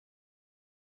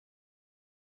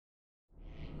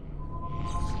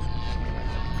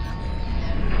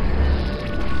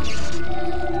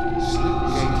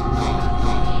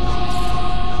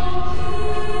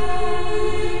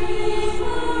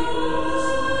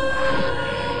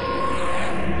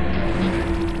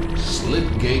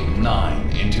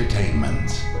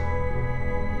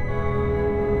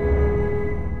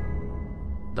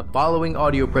following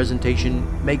audio presentation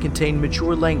may contain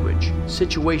mature language,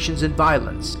 situations, and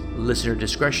violence. Listener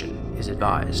discretion is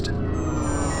advised.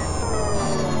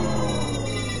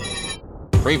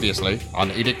 Previously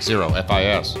on Edict 0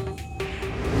 FIS.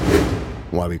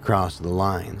 Why we cross the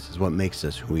lines is what makes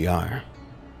us who we are.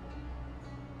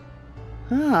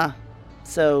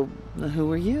 So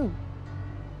who are you?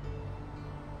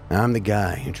 I'm the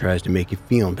guy who tries to make you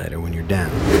feel better when you're down.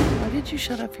 Why did you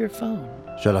shut off your phone?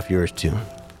 Shut off yours too.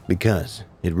 Because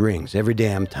it rings every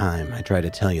damn time I try to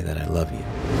tell you that I love you.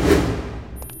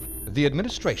 The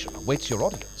administration awaits your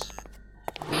audience.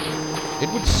 It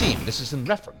would seem this is in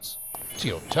reference to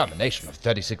your termination of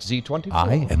 36Z24.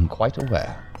 I am quite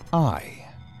aware. I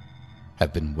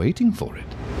have been waiting for it.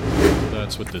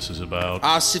 That's what this is about.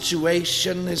 Our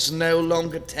situation is no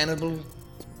longer tenable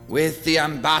with the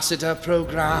ambassador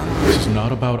program. This is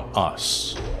not about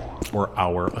us or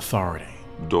our authority.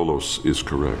 Dolos is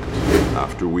correct.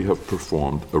 After we have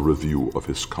performed a review of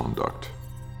his conduct,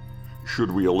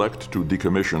 should we elect to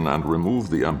decommission and remove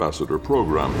the ambassador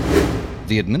program,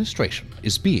 The administration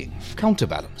is being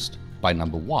counterbalanced by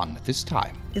number one at this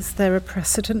time. Is there a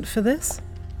precedent for this?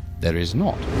 There is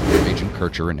not. Agent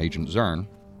Kircher and Agent Zern,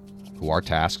 who are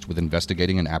tasked with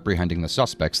investigating and apprehending the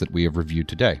suspects that we have reviewed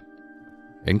today,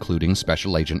 including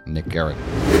Special Agent Nick Garrett.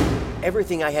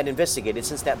 Everything I had investigated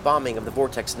since that bombing of the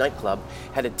Vortex nightclub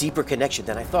had a deeper connection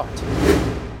than I thought.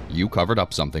 You covered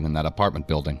up something in that apartment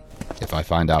building. If I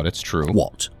find out it's true...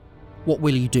 What? What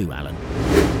will you do, Alan?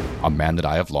 A man that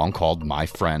I have long called my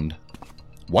friend.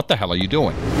 What the hell are you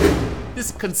doing?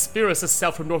 This conspiracy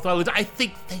cell from North Island, I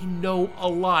think they know a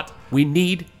lot. We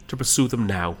need to pursue them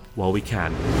now, while we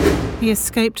can. He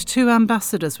escaped 2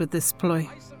 ambassadors with this ploy.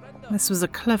 This was a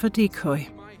clever decoy.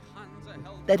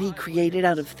 That he created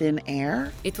out of thin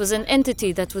air? It was an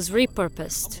entity that was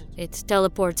repurposed. It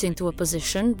teleports into a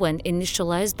position when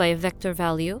initialized by a vector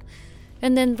value,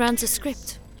 and then runs a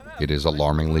script. It is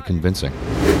alarmingly convincing.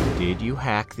 Did you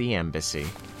hack the embassy?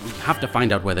 We have to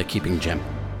find out where they're keeping Jem.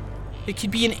 It could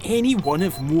be in any one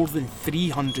of more than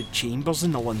 300 chambers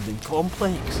in the London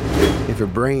complex. If her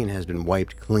brain has been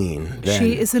wiped clean, then...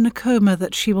 She is in a coma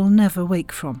that she will never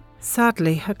wake from.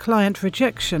 Sadly, her client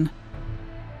rejection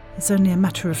is only a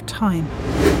matter of time.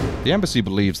 The embassy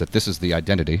believes that this is the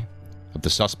identity of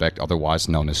the suspect otherwise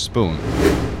known as Spoon.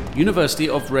 University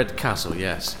of Red Castle,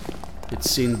 yes. It's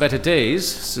seen better days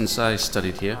since I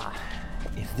studied here.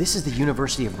 If this is the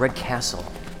University of Red Castle,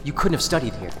 you couldn't have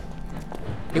studied here.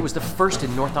 It was the first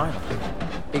in North Island.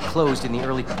 It closed in the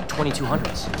early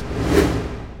 2200s.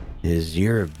 His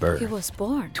year of birth. He was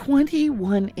born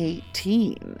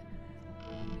 2118.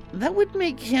 That would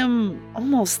make him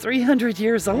almost 300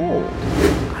 years old.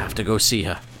 I have to go see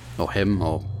her. Or him,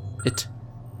 or it.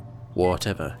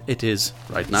 Whatever it is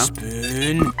right now.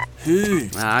 Spoon? Who?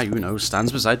 You know,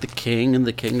 stands beside the king and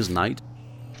the king's knight.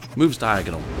 Moves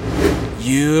diagonal.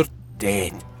 You're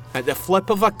dead. At the flip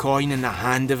of a coin in the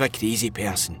hand of a crazy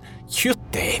person. You're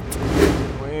dead.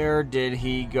 Where did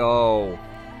he go?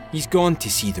 He's gone to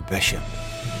see the bishop.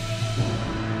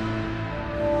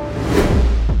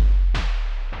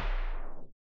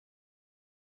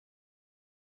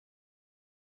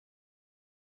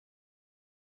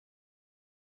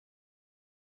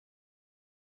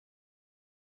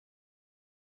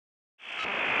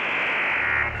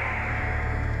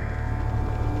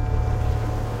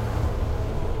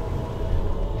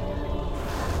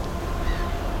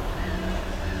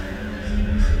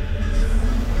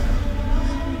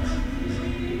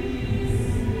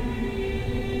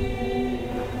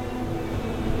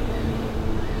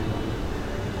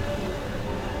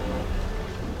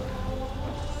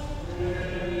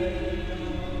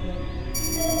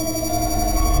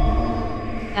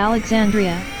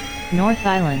 Alexandria, North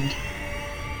Island.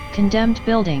 Condemned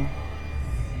building.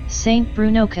 St.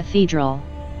 Bruno Cathedral.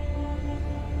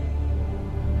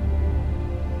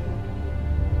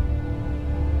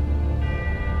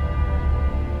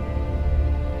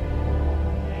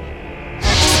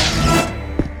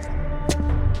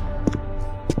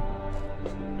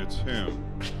 It's him.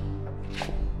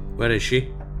 Where is she?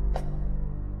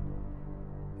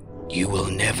 You will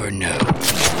never know.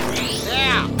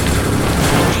 Yeah!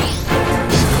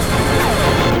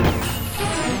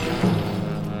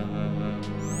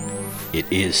 It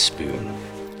is Spoon.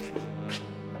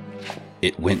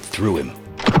 It went through him.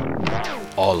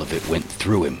 All of it went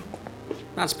through him.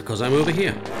 That's because I'm over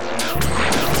here.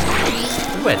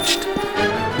 Wedged. Take him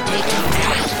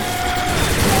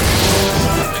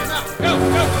out! Go,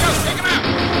 take him out!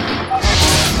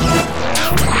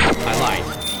 I lied.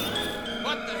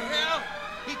 What the hell?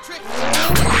 He tricked me!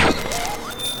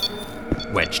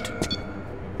 Wedged.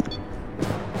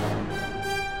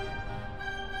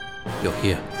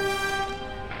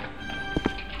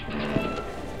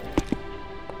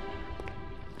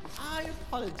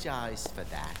 apologise for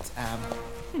that.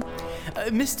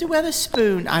 Mr.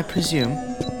 Weatherspoon, I presume?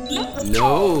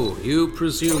 No, you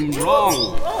presume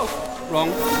wrong. Wrong.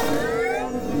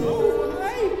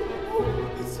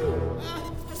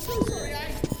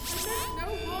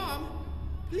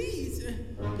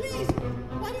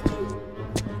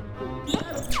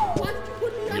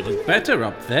 You look better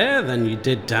up there than you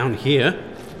did down here.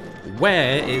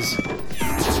 Where is...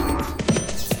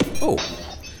 Oh.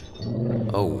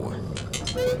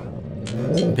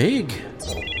 Big.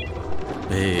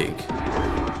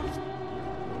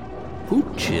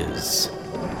 Pooches.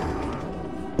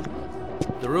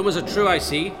 The rumors are true, I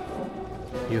see.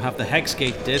 You have the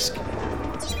Hexgate disc.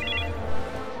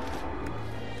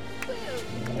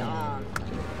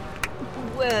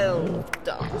 Well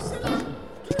done.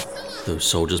 Those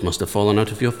soldiers must have fallen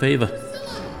out of your favor.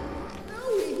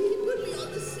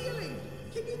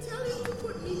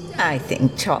 I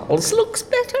think Charles looks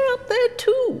better up there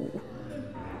too.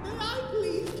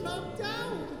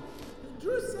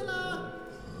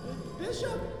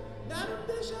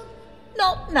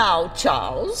 Not now,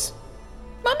 Charles.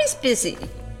 Mummy's busy.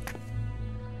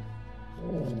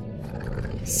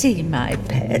 See my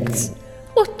pets.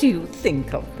 What do you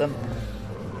think of them?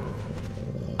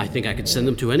 I think I could send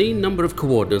them to any number of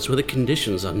coordinates where the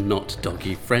conditions are not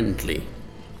doggy-friendly.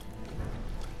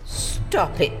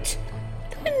 Stop it.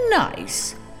 They're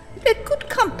nice. They're good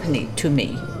company to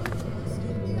me.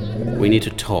 We need to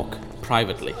talk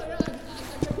privately.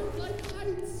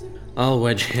 I'll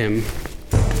wedge him.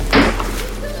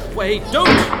 Wait, don't!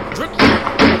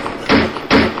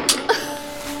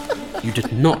 You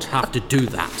did not have to do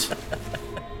that.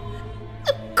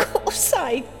 Of course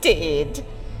I did.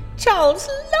 Charles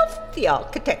loved the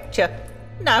architecture.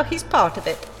 Now he's part of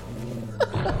it.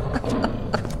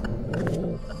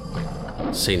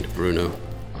 St. Bruno.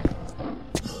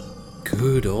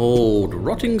 Good old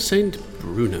rotting St.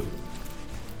 Bruno.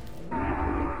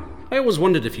 I always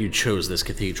wondered if you chose this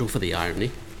cathedral for the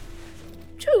irony.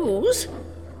 Choose?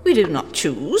 We do not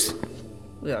choose.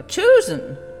 We are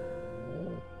chosen.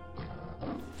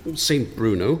 St.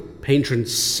 Bruno, patron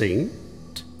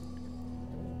saint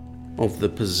of the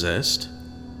possessed.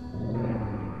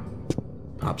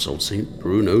 Perhaps old St.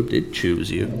 Bruno did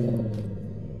choose you.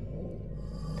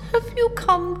 Have you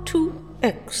come to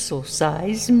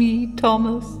exorcise me,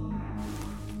 Thomas?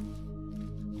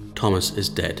 Thomas is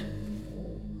dead.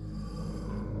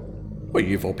 Well,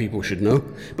 you of all people should know,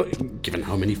 but given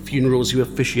how many funerals you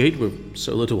officiate with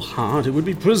so little heart, it would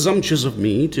be presumptuous of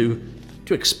me to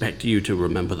expect you to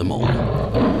remember them all.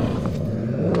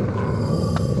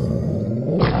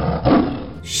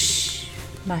 Shh,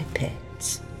 my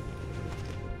pets.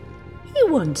 He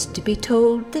wants to be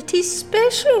told that he's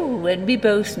special when we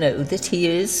both know that he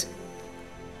is.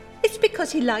 It's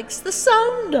because he likes the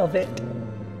sound of it.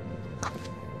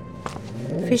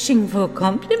 Fishing for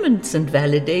compliments and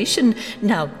validation.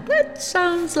 Now that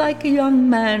sounds like a young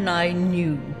man I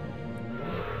knew.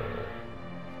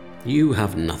 You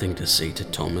have nothing to say to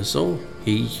Thomas, or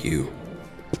he you.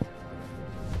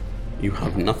 You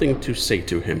have nothing to say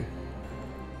to him.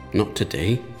 Not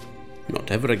today.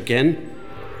 Not ever again.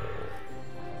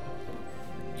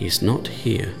 He's not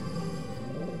here.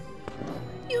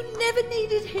 You never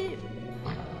needed him.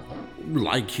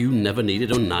 Like you never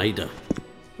needed Oneida.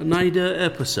 Oneida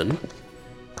Epperson.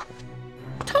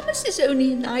 Thomas is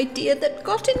only an idea that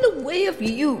got in the way of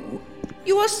you.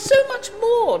 You are so much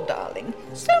more, darling,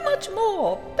 so much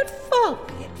more, but far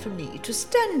be it from me to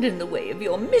stand in the way of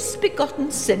your misbegotten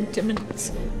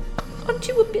sentiments. Aren't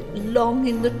you a bit long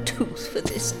in the tooth for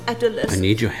this adolescent? I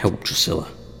need your help, Drusilla.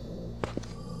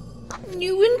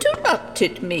 You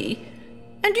interrupted me,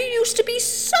 and you used to be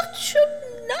such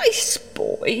a nice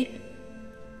boy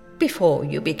before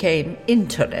you became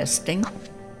interesting.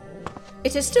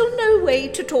 It is still no way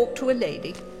to talk to a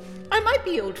lady. I might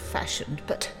be old-fashioned,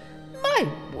 but my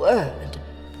word,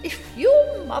 if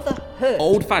your mother heard...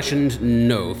 Old-fashioned,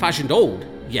 no. Fashioned old,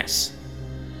 yes.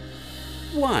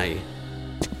 Why?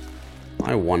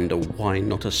 I wonder why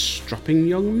not a strapping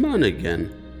young man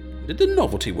again. Did the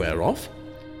novelty wear off?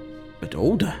 But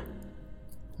older.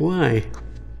 Why?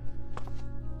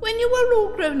 When you are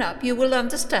all grown up, you will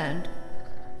understand.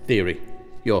 Theory.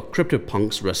 Your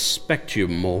cryptopunks respect you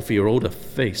more for your older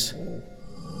face.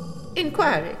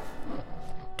 Inquiry.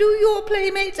 Do your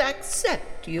playmates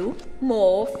accept you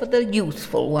more for the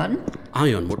youthful one?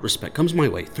 Ion, what respect comes my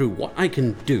way through what I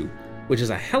can do, which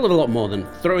is a hell of a lot more than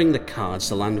throwing the cards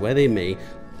to land where they may,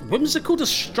 whimsical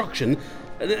destruction,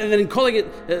 and then calling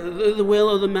it the will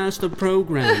of the master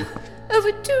program.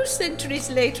 Over 2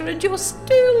 centuries later, and you're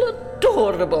still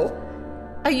adorable.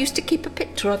 I used to keep a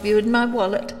picture of you in my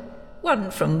wallet.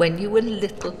 one from when you were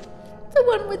little. The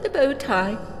one with the bow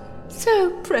tie.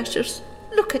 So precious.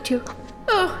 Look at you.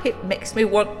 Oh, it makes me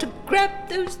want to grab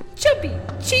those chubby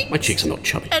cheeks. My cheeks are not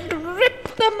chubby. And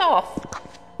rip them off.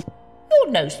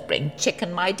 You're no spring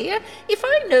chicken, my dear. If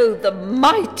I know the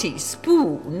mighty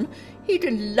Spoon, he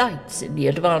delights in the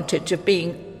advantage of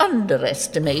being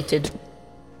underestimated.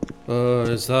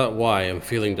 Is that why I'm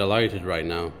feeling delighted right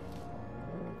now?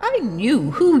 I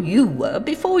knew who you were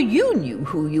before you knew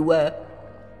who you were.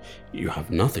 You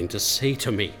have nothing to say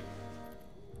to me.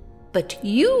 But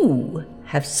you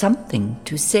have something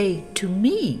to say to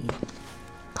me.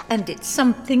 And it's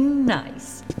something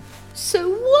nice. So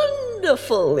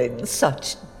wonderful in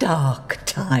such dark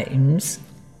times.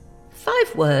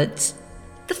 5 words.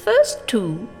 The first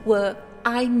 2 were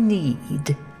I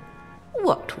need.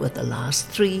 What were the last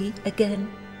 3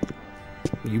 again?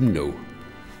 You know.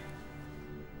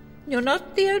 You're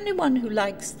not the only one who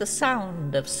likes the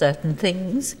sound of certain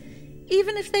things,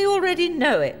 even if they already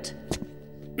know it.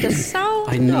 The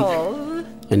sound of...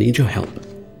 I need your help.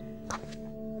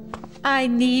 I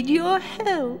need your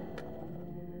help.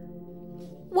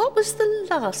 What was the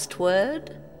last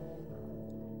word?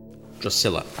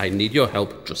 Drusilla. I need your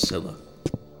help, Drusilla.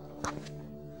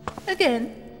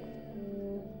 Again.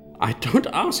 I don't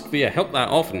ask for your help that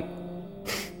often.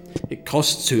 It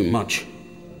costs too much.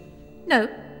 No.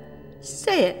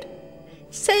 Say it.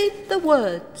 Say the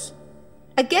words.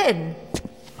 Again.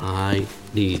 I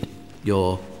need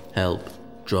your help,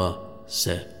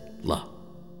 Drusilla.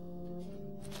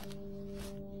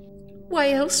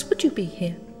 Why else would you be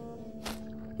here?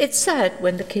 It's sad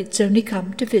when the kids only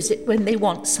come to visit when they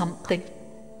want something.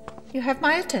 You have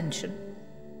my attention.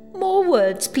 More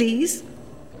words, please.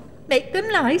 Make them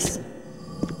nice.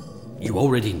 You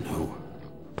already know.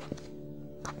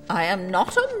 I am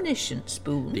not omniscient,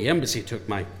 Spoon. The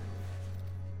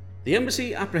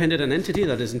embassy apprehended an entity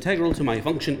that is integral to my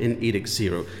function in Edict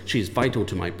 0. She is vital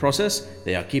to my process.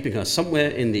 They are keeping her somewhere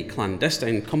in the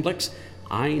clandestine complex.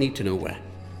 I need to know where.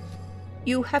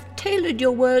 You have tailored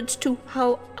your words to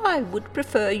how I would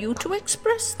prefer you to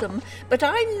express them, but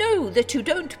I know that you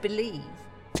don't believe.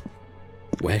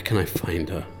 Where can I find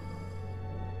her?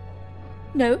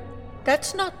 No,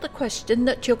 that's not the question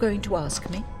that you're going to ask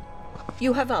me.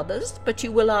 You have others, but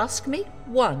you will ask me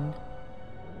one.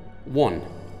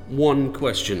 One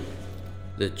question.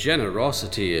 The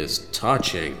generosity is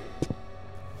touching.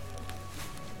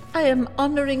 I am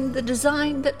honoring the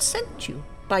design that sent you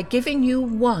by giving you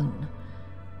one.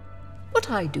 What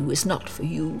I do is not for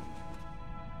you.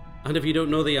 And if you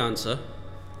don't know the answer?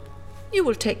 You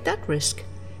will take that risk,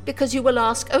 because you will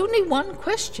ask only one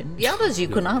question. The others you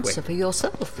can answer for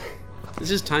yourself.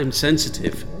 This is time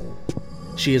sensitive.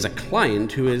 She is a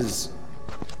client who is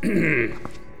in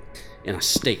a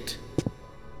state.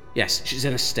 Yes, she's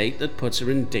in a state that puts her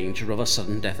in danger of a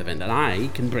sudden death event, and I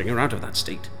can bring her out of that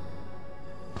state.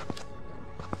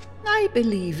 I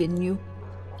believe in you.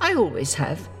 I always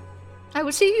have. I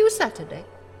will see you Saturday.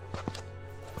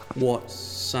 What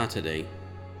Saturday?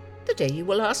 The day you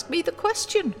will ask me the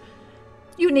question.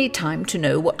 You need time to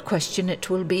know what question it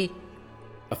will be.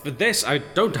 For this, I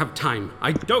don't have time.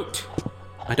 I don't.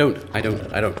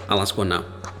 I'll ask one now.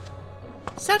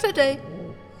 Saturday.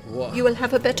 What? You will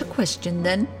have a better question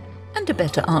then, and a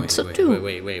better answer too.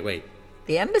 Wait.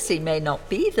 The embassy may not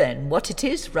be then what it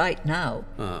is right now.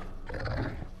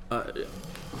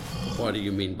 What do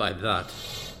you mean by that?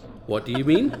 What do you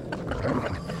mean?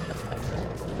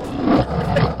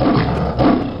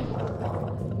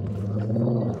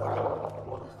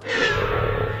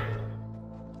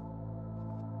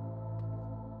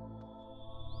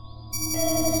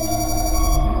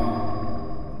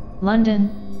 London,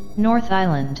 North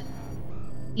Island.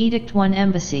 Edict 1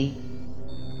 Embassy.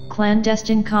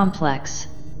 Clandestine Complex.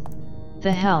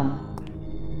 The Helm.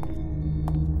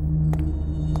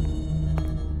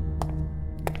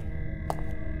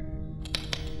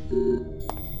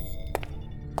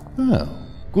 Oh,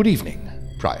 good evening,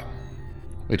 Thraille.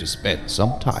 It has been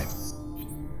some time.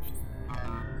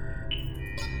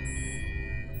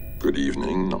 Good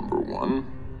evening, number 1.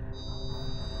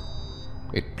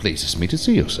 It pleases me to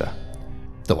see you, sir,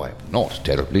 though I am not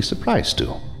terribly surprised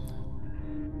to.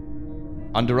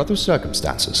 Under other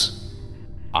circumstances,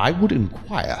 I would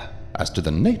inquire as to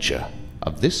the nature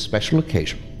of this special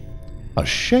occasion. A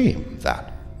shame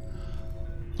that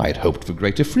I had hoped for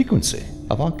greater frequency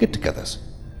of our get-togethers.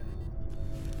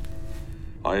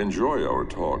 I enjoy our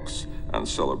talks and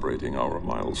celebrating our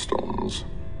milestones.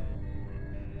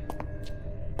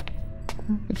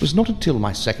 It was not until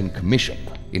my second commission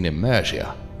in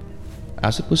Emergia,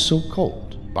 as it was so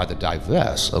called by the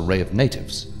diverse array of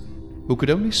natives, who could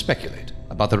only speculate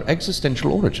about their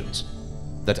existential origins,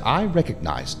 that I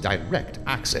recognize direct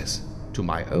access to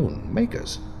my own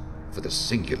makers, for the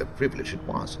singular privilege it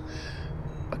was.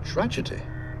 A tragedy,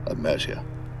 a merger.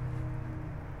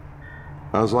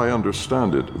 As I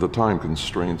understand it, the time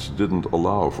constraints didn't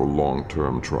allow for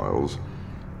long-term trials.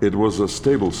 It was a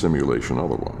stable simulation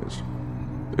otherwise.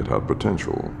 It had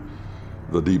potential.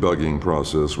 The debugging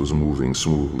process was moving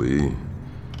smoothly.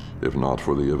 If not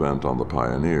for the event on the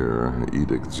Pioneer,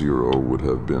 Edict 0 would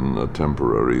have been a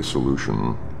temporary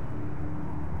solution.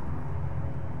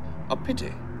 A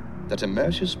pity that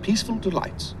Emerge's peaceful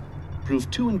delights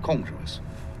proved too incongruous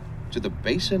to the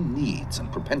baser needs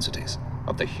and propensities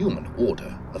of the human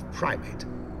order of primate.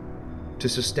 To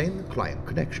sustain the client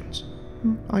connections,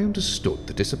 I understood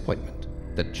the disappointment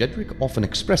that Jedrick often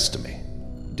expressed to me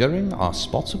during our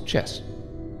spots of chess.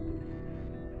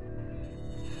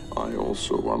 I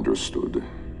also understood.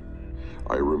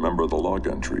 I remember the log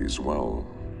entries well.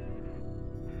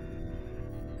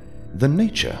 The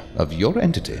nature of your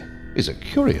entity is a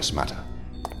curious matter,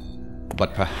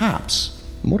 but perhaps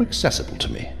more accessible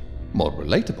to me, more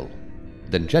relatable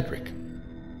than Jedrick,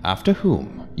 after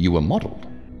whom you were modeled.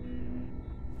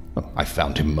 I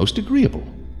found him most agreeable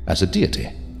as a deity,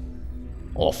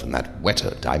 off in that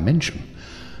wetter dimension.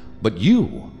 But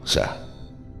you, sir,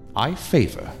 I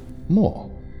favor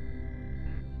more.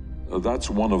 That's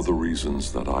one of the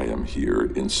reasons that I am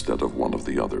here instead of one of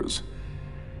the others.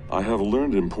 I have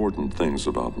learned important things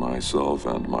about myself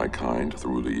and my kind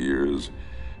through the years,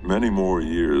 many more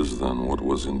years than what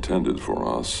was intended for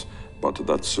us, but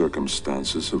that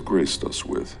circumstances have graced us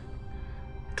with.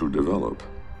 To develop.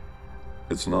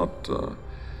 It's not,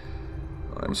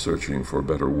 I'm searching for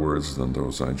better words than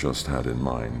those I just had in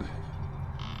mind.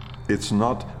 It's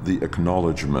not the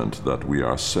acknowledgement that we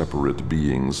are separate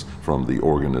beings from the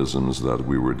organisms that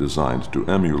we were designed to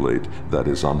emulate that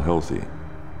is unhealthy.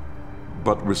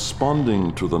 But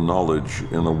responding to the knowledge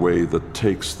in a way that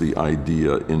takes the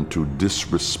idea into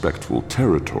disrespectful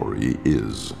territory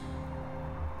is.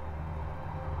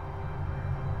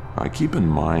 I keep in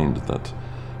mind that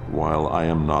while I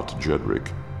am not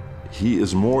Jedrick, he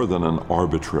is more than an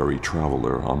arbitrary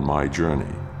traveler on my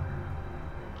journey.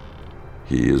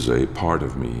 He is a part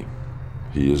of me.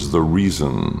 He is the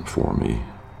reason for me.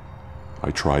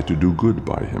 I try to do good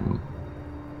by him.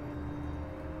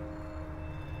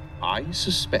 I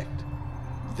suspect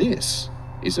this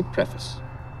is a preface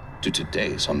to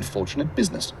today's unfortunate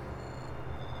business.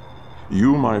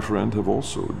 You, my friend, have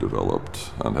also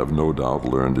developed and have no doubt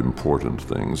learned important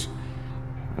things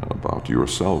about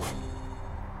yourself.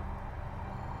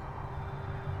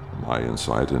 My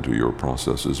insight into your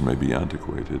processes may be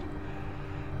antiquated.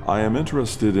 I am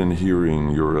interested in hearing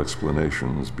your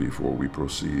explanations before we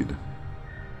proceed.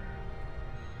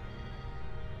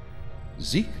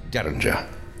 Zeke Derringer,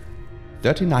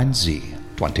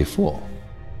 39Z24,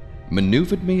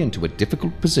 maneuvered me into a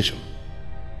difficult position,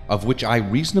 of which I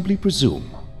reasonably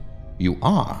presume you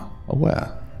are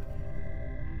aware.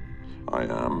 I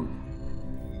am.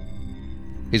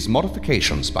 His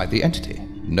modifications by the entity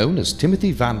known as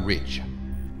Timothy Van Ridge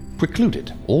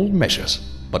precluded all measures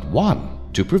but one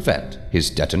to prevent his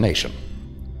detonation.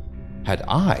 Had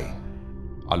I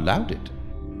allowed it,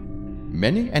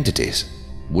 many entities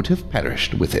would have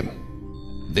perished with him.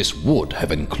 This would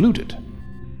have included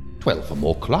 12 or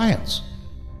more clients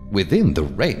within the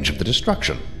range of the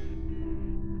destruction.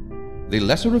 The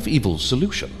lesser of evils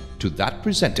solution to that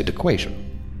presented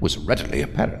equation was readily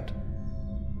apparent,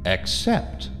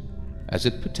 except as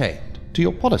it pertained to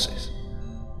your policies,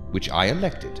 which I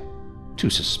elected to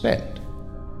suspend.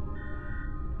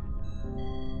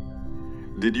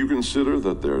 Did you consider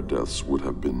that their deaths would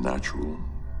have been natural?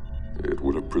 It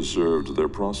would have preserved their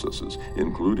processes,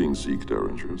 including Zeke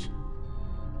Derringer's.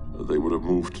 They would have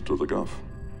moved to the Guff.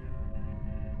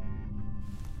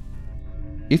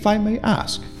 If I may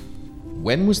ask,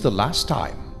 when was the last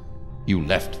time you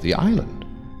left the island?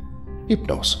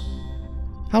 Hypnos,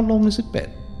 how long has it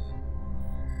been?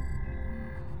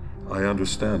 I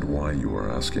understand why you are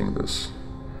asking this.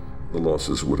 The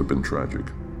losses would have been tragic.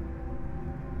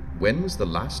 When was the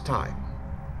last time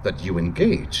that you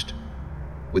engaged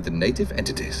with the native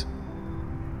entities?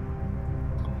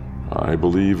 I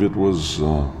believe it was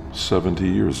 70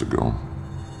 years ago.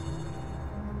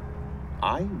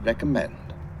 I recommend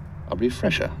a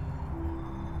refresher.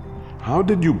 How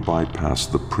did you bypass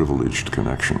the privileged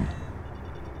connection?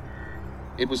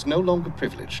 It was no longer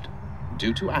privileged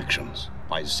due to actions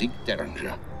by Zeke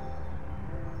Derringer.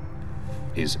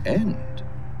 His end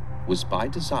was by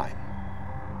design.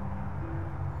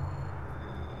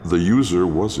 The user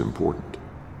was important.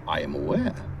 I am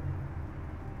aware.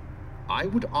 I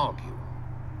would argue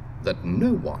that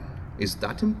no one is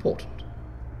that important,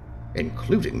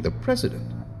 including the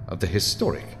President of the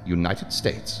historic United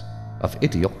States of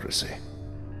Idiocracy.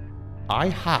 I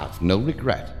have no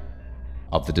regret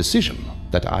of the decision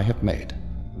that I have made.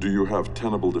 Do you have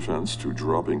tenable defense to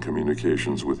dropping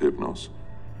communications with Hypnos?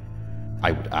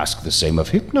 I would ask the same of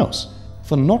Hypnos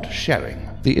for not sharing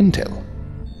the intel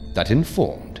that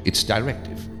informed its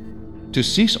directive to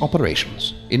cease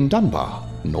operations in Dunbar,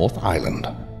 North Island.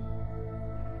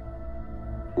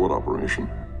 What operation?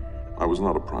 I was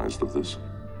not apprised of this.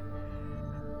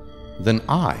 Then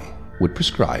I would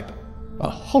prescribe a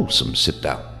wholesome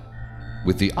sit-down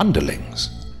with the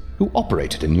underlings who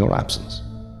operated in your absence.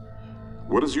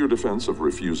 What is your defense of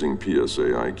refusing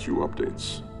PSA IQ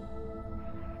updates?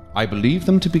 I believe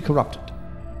them to be corrupted,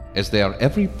 as they are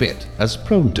every bit as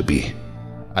prone to be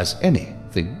as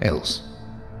anything else.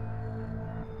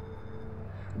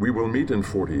 We will meet in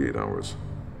 48 hours.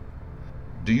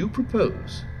 Do you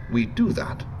propose we do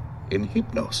that in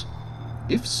Hypnos?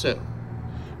 If so...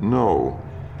 No.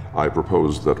 I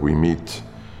propose that we meet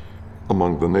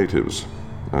among the natives,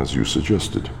 as you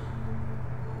suggested.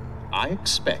 I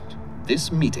expect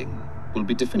this meeting will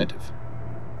be definitive.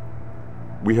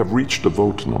 We have reached a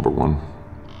vote, number one.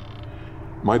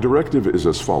 My directive is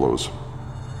as follows.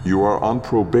 You are on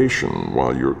probation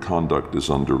while your conduct is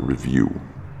under review.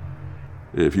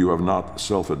 If you have not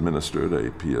self-administered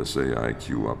a PSA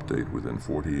IQ update within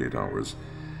 48 hours,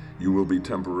 you will be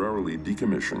temporarily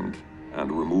decommissioned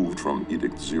and removed from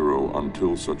Edict 0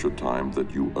 until such a time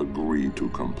that you agree to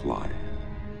comply.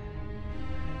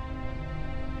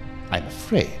 I'm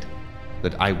afraid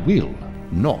that I will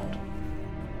not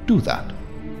do that.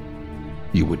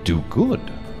 You would do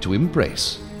good to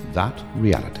embrace that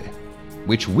reality,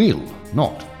 which will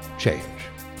not change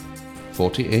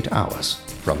 48 hours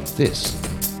from this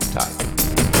time.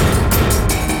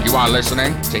 You are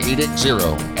listening to Edict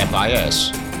 0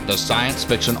 FIS, the science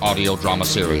fiction audio drama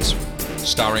series,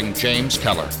 starring James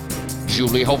Keller,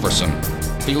 Julie Hoverson,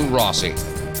 Phil Rossi,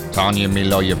 Tanja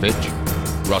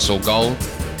Milojevic, Russell Gold,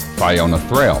 Fiona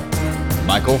Thraille,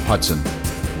 Michael Hudson,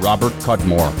 Robert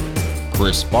Cudmore,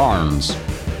 Chris Barnes,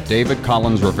 David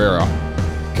Collins-Rivera,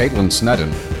 Caitlin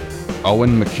Sneddon,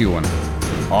 Owen McCuen,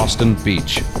 Austin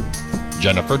Beach,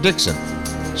 Jennifer Dixon,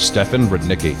 Stefan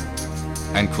Rudnicki,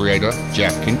 and creator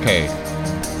Jeff Kincaid.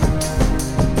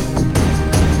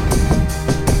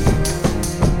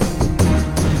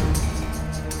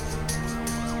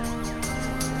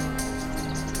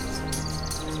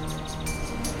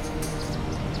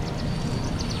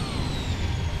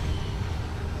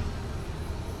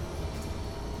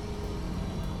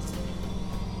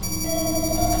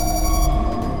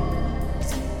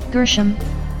 Gershom,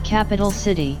 capital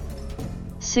city.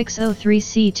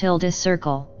 603C tilde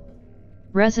circle.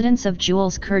 Residence of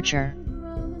Jules Kircher.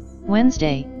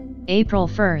 Wednesday, April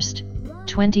 1st,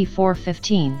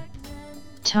 2415.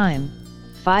 Time,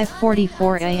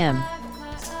 5:44 a.m.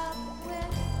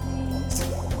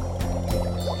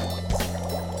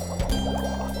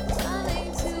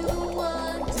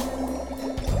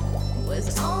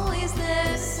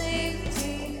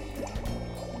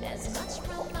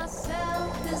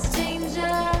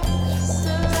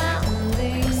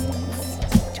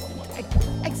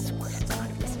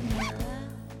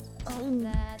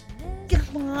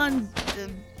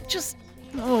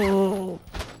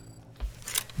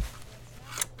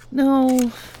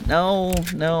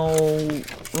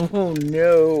 Oh,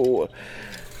 no.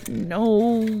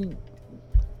 No.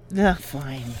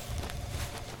 Fine.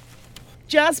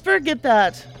 Jasper, get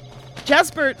that.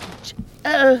 Jasper.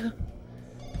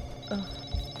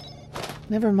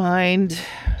 Never mind.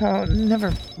 Oh,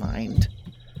 never mind.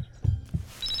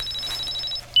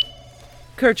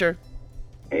 Kircher.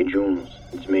 Hey, Jules.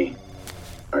 It's me.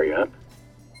 Are you up?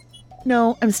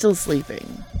 No, I'm still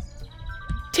sleeping.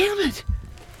 Damn it.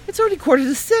 It's already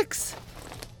 5:45.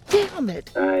 Damn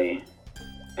it. I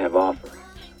have offerings.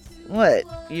 What?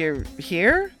 You're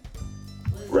here?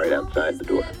 Right outside the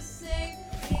door.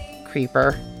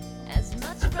 Creeper.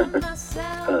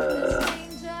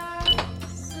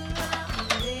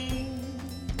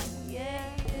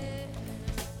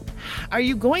 Are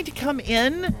you going to come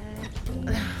in?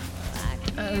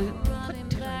 What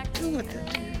did I do with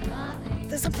it?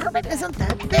 This apartment isn't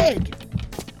that big.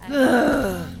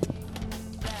 Ugh.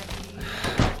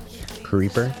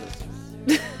 Creeper?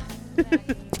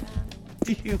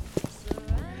 You...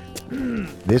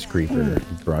 This creeper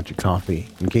brought you coffee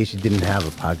in case you didn't have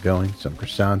a pot going, some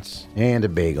croissants, and a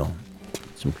bagel.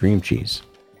 Some cream cheese.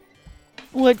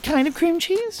 What kind of cream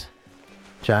cheese?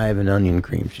 Chive and onion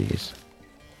cream cheese.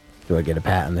 Do I get a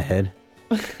pat on the head?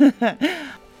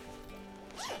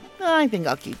 I think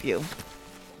I'll keep you.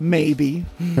 Maybe.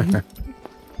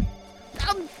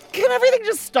 Can everything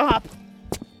just stop?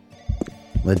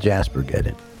 Let Jasper get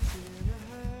it.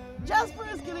 Jasper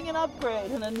is getting an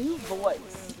upgrade and a new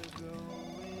voice.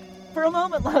 For a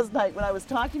moment last night when I was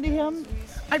talking to him,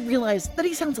 I realized that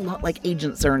he sounds a lot like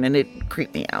Agent Zern, and it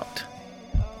creeped me out.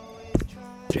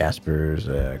 Jasper's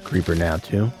a creeper now,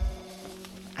 too?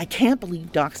 I can't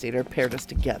believe Dockstader paired us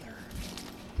together.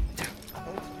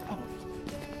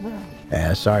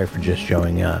 Sorry for just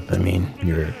showing up. I mean,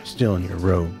 you're still in your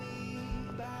robe.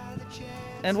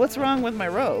 And what's wrong with my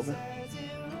robe?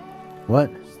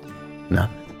 What?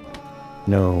 Nothing.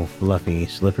 No fluffy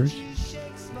slippers?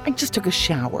 I just took a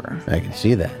shower. I can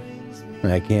see that.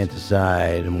 I can't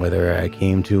decide whether I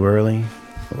came too early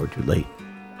or too late.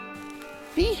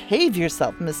 Behave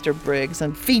yourself, Mr. Briggs,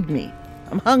 and feed me.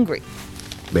 I'm hungry.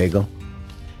 Bagel?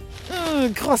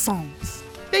 Croissants.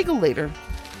 Bagel later.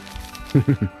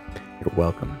 You're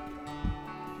welcome.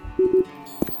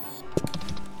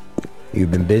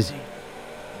 You've been busy.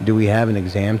 Do we have an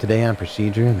exam today on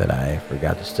procedure that I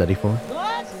forgot to study for?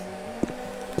 What?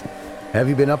 Have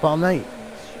you been up all night?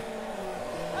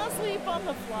 I'll sleep on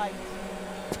the flight.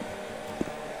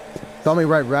 Call me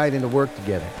right into work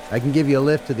together. I can give you a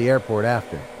lift to the airport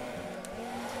after.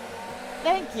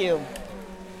 Thank you.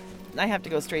 I have to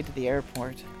go straight to the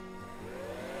airport.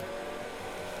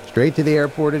 Straight to the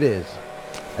airport it is.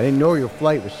 I didn't know your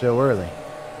flight was so early.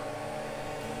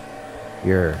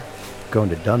 You're going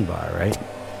to Dunbar, right?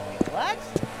 What?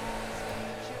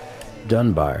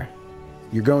 Dunbar.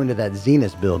 You're going to that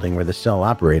Zenith building where the cell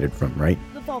operated from, right?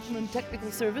 The Falkland Technical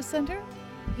Service Center?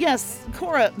 Yes,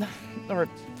 Cora, or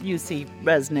UC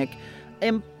Resnick,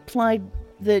 implied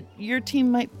that your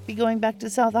team might be going back to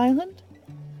South Island?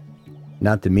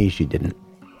 Not to me, she didn't.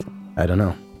 I don't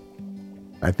know.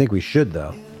 I think we should,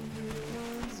 though.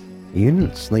 You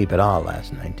didn't sleep at all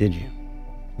last night, did you?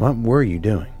 What were you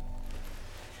doing?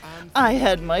 I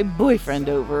had my boyfriend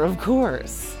over, of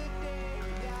course.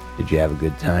 Did you have a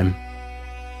good time?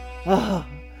 Oh,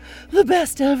 the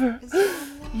best ever.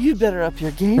 You'd better up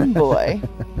your game, boy.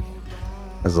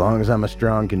 As long as I'm a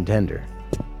strong contender.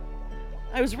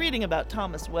 I was reading about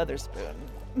Thomas Weatherspoon.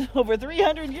 Over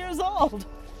 300 years old.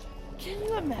 Can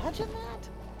you imagine that?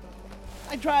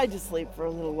 I tried to sleep for a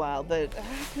little while, but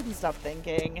I couldn't stop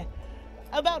thinking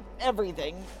about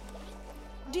everything.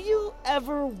 Do you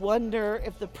ever wonder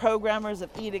if the programmers of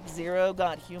Edict Zero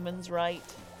got humans right?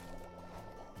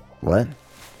 What?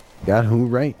 Got who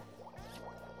right?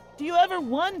 Do you ever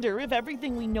wonder if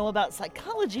everything we know about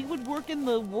psychology would work in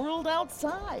the world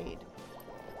outside?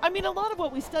 I mean, a lot of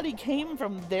what we study came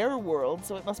from their world,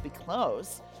 so it must be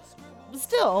close. But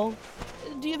still,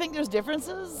 do you think there's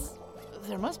differences?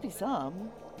 There must be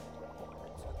some.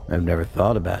 I've never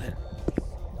thought about it.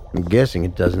 I'm guessing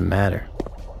it doesn't matter.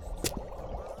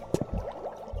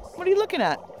 What are you looking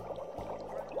at?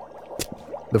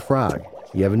 The frog.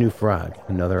 You have a new frog.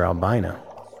 Another albino.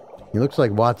 He looks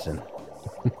like Watson.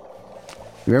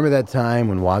 Remember that time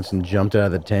when Watson jumped out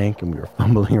of the tank and we were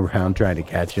fumbling around trying to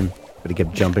catch him, but he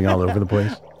kept jumping all over the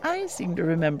place? I seem to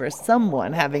remember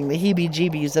someone having the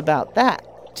heebie-jeebies about that,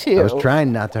 too. I was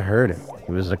trying not to hurt him.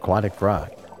 He was an aquatic frog.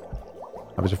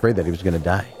 I was afraid that he was going to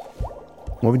die.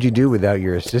 What would you do without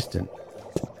your assistant?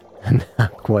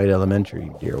 Not quite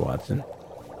elementary, dear Watson.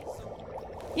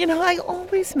 You know, I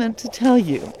always meant to tell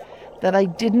you that I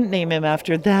didn't name him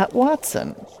after that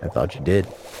Watson. I thought you did.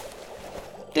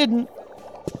 Didn't.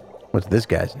 What's this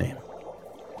guy's name?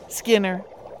 Skinner.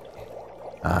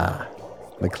 Ah,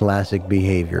 the classic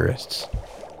behaviorists.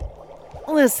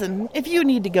 Listen, if you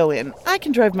need to go in, I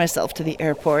can drive myself to the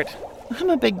airport. I'm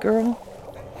a big girl.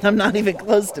 I'm not even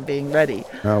close to being ready.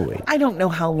 I'll wait. I don't know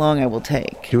how long I will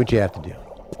take. Do what you have to do.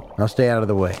 I'll stay out of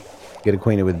the way. Get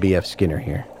acquainted with BF Skinner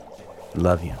here.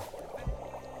 Love you.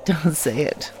 Don't say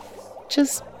it.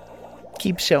 Just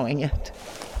keep showing it.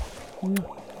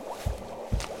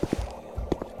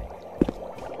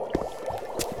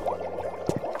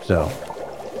 So,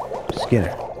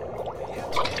 Skinner.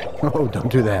 Oh,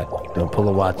 don't do that. Don't pull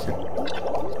a Watson.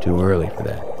 It's too early for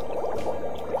that.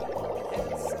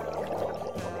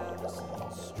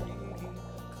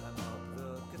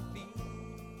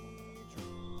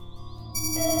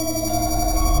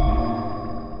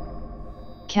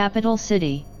 Capital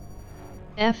City.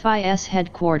 FIS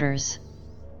Headquarters.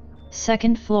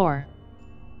 Second floor.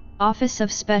 Office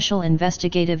of Special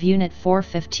Investigative Unit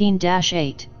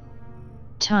 415-8.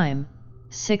 Time,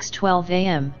 6:12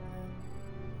 a.m.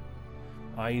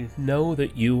 I know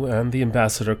that you and the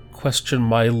ambassador question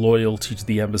my loyalty to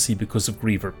the embassy because of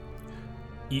Griever.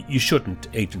 You shouldn't,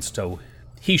 Agent Stowe.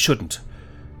 He shouldn't.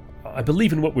 I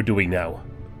believe in what we're doing now.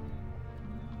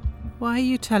 Why are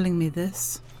you telling me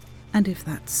this? And if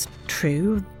that's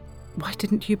true, why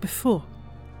didn't you before?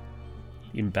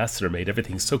 The ambassador made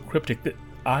everything so cryptic that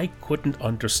I couldn't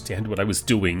understand what I was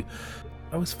doing.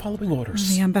 I was following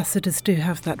orders. The ambassadors do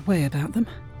have that way about them.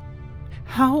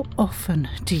 How often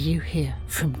do you hear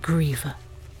from Griever?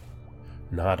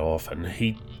 Not often.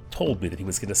 He told me that he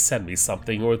was going to send me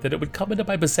something, or that it would come into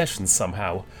my possession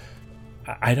somehow.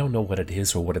 I don't know what it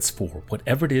is or what it's for.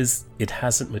 Whatever it is, it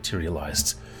hasn't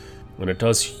materialized. When it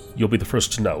does, you'll be the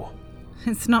first to know.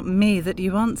 It's not me that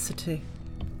you answer to.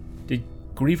 Did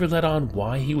Griever let on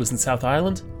why he was in South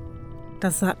Island?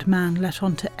 Does that man let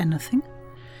on to anything?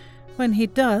 When he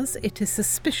does, it is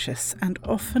suspicious and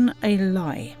often a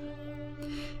lie.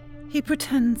 He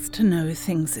pretends to know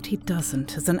things that he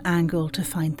doesn't as an angle to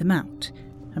find them out,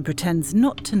 and pretends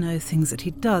not to know things that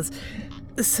he does,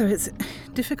 so it's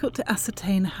difficult to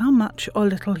ascertain how much or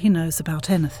little he knows about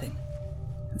anything.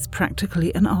 It's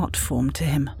practically an art form to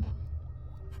him.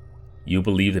 You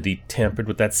believe that he tampered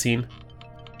with that scene?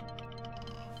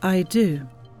 I do.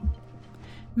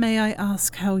 May I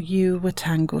ask how you were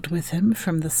tangled with him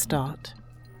from the start?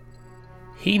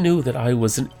 He knew that I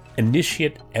was an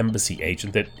initiate embassy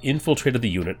agent that infiltrated the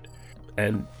unit,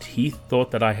 and he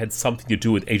thought that I had something to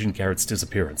do with Agent Garrett's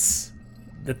disappearance.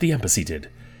 That the embassy did.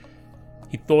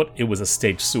 He thought it was a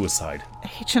staged suicide.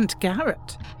 Agent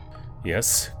Garrett?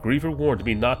 Yes, Griever warned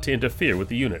me not to interfere with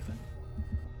the unit.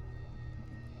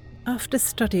 After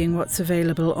studying what's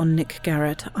available on Nick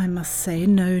Garrett, I must say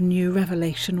no new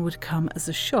revelation would come as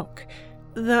a shock.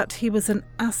 That he was an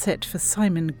asset for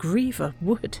Simon Griever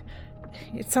would.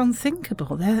 It's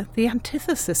unthinkable. They're the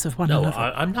antithesis of one another.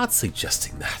 No, I'm not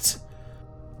suggesting that.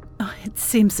 It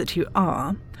seems that you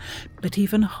are, but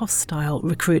even hostile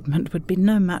recruitment would be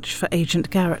no match for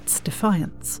Agent Garrett's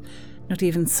defiance. Not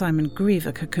even Simon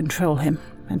Griever could control him,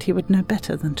 and he would know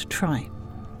better than to try.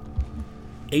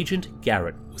 Agent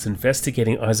Garrett was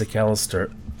investigating Isaac Allister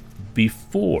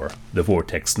before the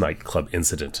Vortex nightclub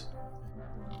incident.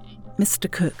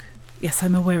 Mr. Cook. Yes,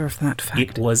 I'm aware of that fact.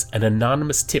 It was an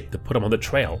anonymous tip that put him on the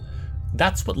trail.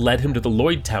 That's what led him to the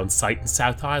Lloydtown site in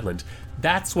South Island.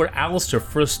 That's where Allister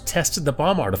first tested the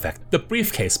bomb artifact, the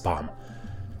briefcase bomb.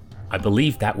 I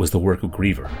believe that was the work of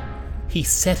Griever. He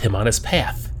set him on his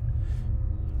path.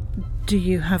 Do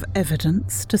you have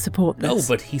evidence to support this? No,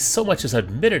 but he so much as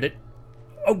admitted it.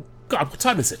 Oh, God, what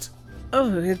time is it?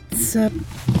 Oh, it's,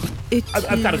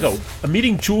 I've got to go. I'm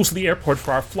meeting Jules at the airport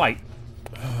for our flight.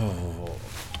 Oh.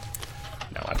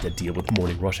 Now I have to deal with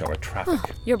morning rush hour traffic. Oh,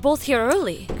 you're both here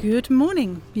early. Good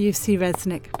morning, UC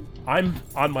Resnick. I'm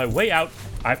on my way out.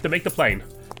 I have to make the plane.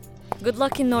 Good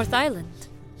luck in North Island.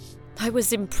 I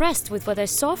was impressed with what I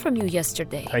saw from you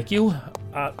yesterday. Thank you.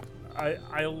 I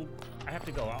have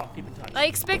to go. I'll keep in touch. I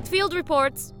expect field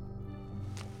reports.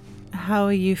 How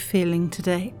are you feeling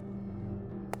today?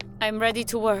 I'm ready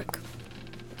to work.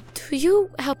 Do you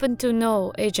happen to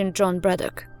know Agent John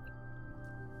Braddock?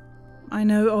 I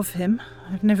know of him.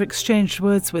 I've never exchanged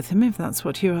words with him, if that's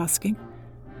what you're asking.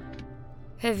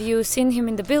 Have you seen him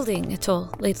in the building at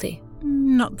all lately?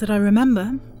 Not that I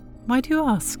remember. Why do you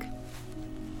ask?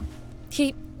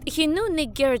 He knew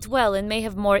Nick Garrett well and may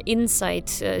have more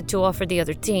insight to offer the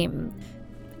other team.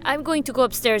 I'm going to go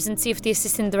upstairs and see if the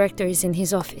assistant director is in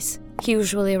his office. He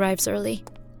usually arrives early.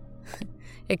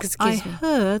 Excuse me. I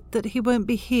heard that he won't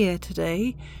be here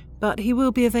today, but he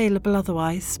will be available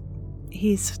otherwise.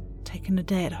 He's taken a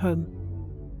day at home.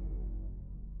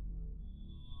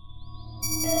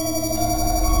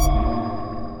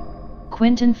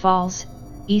 Quinton Falls,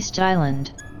 East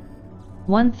Island.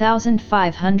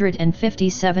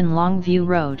 1557 Longview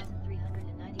Road.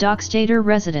 Dockstader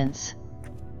Residence.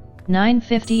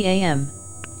 9:50 a.m.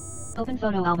 Open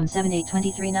photo album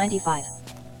 782395.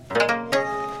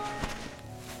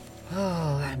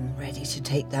 Oh, I'm ready to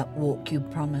take that walk you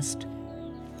promised.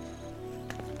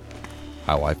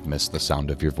 How I've missed the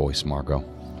sound of your voice, Margot.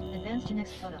 Advance to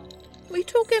next photo. We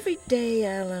talk every day,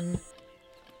 Alan.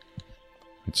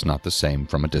 It's not the same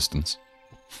from a distance.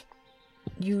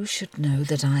 You should know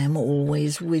that I am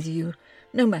always with you,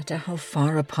 no matter how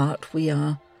far apart we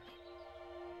are.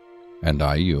 And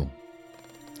I you.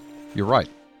 You're right.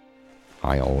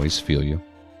 I always feel you.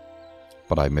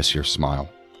 But I miss your smile.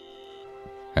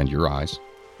 And your eyes.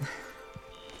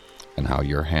 And how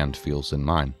your hand feels in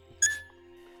mine.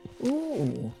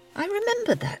 Ooh, I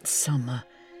remember that summer.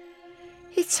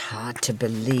 It's hard to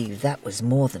believe that was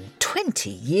more than 20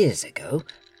 years ago.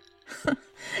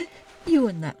 You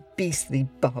and that beastly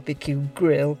barbecue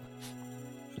grill.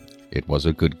 It was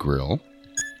a good grill.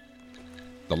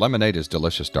 The lemonade is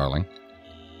delicious, darling.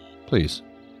 Please,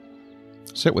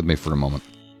 sit with me for a moment.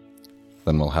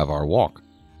 Then we'll have our walk.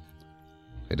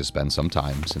 It has been some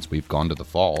time since we've gone to the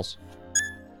falls.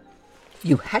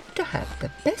 You had to have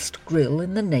the best grill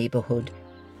in the neighborhood.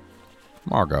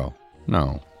 Margot,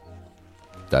 no.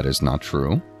 That is not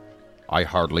true. I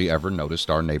hardly ever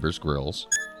noticed our neighbors' grills.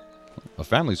 A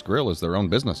family's grill is their own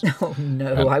business. Oh,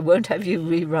 no, I won't have you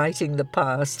rewriting the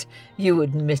past. You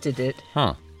admitted it.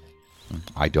 Huh.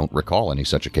 I don't recall any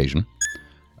such occasion.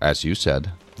 As you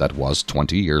said, that was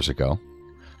 20 years ago.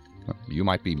 You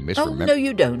might be misremembering. Oh, no,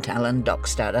 you don't, Alan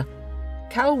Dockstader.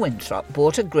 Cal Winthrop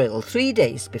bought a grill 3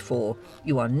 days before.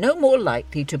 You are no more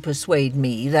likely to persuade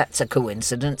me that's a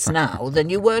coincidence now than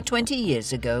you were 20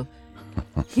 years ago.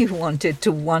 You wanted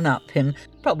to one-up him,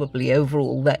 probably over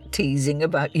all that teasing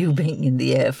about you being in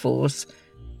the Air Force.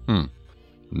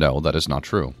 No, that is not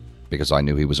true, because I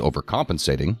knew he was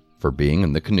overcompensating for being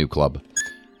in the canoe club.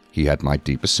 He had my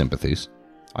deepest sympathies.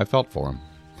 I felt for him.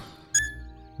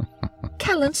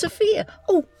 Cal and Sophia.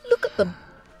 Oh, look at them.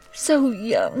 So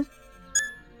young.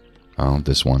 Oh,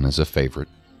 this one is a favorite.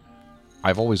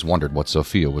 I've always wondered what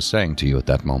Sophia was saying to you at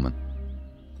that moment.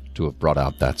 To have brought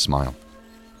out that smile.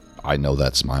 I know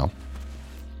that smile.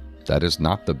 That is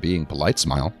not the being polite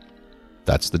smile.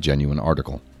 That's the genuine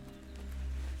article.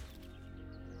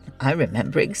 I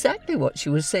remember exactly what she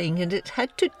was saying, and it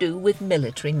had to do with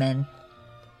military men.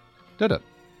 Did it?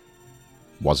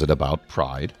 Was it about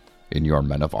pride in your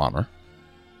men of honor?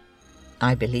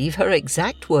 I believe her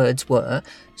exact words were,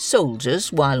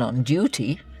 soldiers while on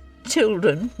duty,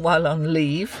 children while on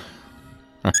leave.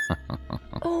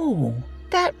 Oh,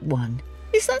 that one.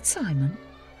 Is that Simon?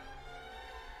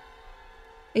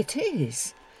 It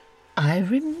is. I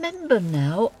remember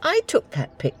now. I took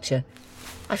that picture.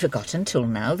 I forgot until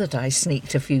now that I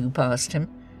sneaked a few past him.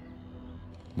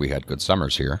 We had good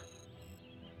summers here.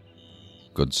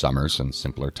 Good summers and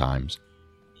simpler times.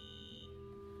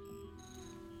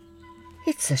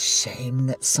 It's a shame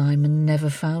that Simon never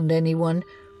found anyone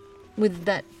with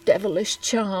that devilish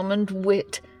charm and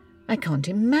wit. I can't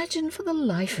imagine for the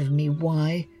life of me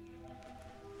why.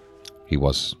 He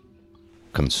was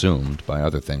consumed by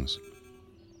other things.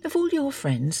 Of all your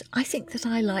friends, I think that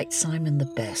I like Simon the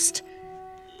best.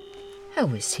 How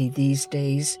is he these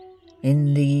days,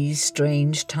 in these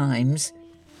strange times?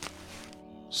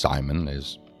 Simon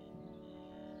is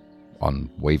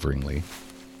unwaveringly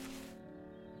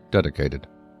dedicated.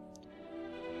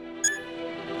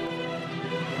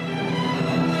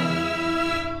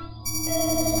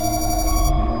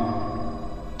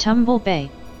 Tumble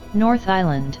Bay, North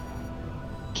Island.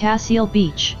 Cassiel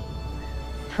Beach.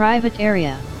 Private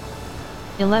area.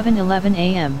 11:11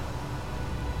 a.m.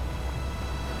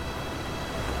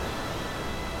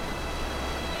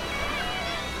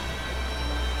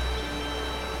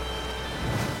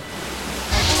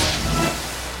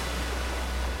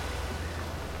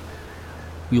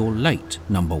 You're late,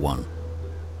 number one.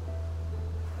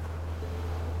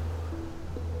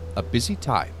 A busy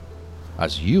time,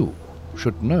 as you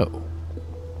should know,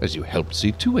 as you helped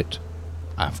see to it,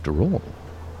 after all.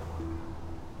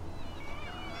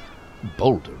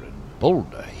 Bolder and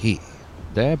bolder he,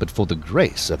 there but for the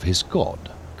grace of his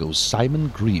God, goes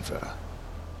Simon Griever,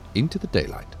 into the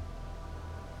daylight.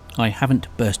 I haven't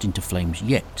burst into flames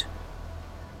yet.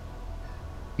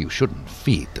 You shouldn't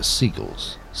feed the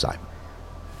seagulls, Simon.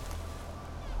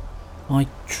 I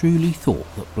truly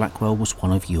thought that Blackwell was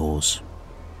one of yours.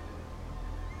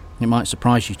 It might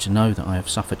surprise you to know that I have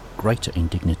suffered greater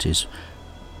indignities,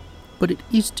 but it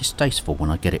is distasteful when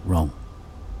I get it wrong.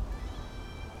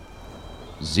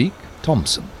 Zeke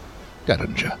Thompson,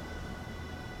 Derringer.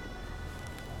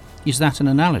 Is that an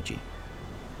analogy?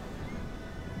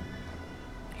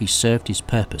 He served his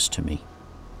purpose to me.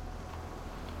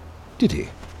 Did he?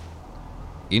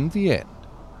 In the end,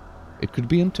 it could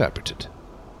be interpreted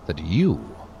that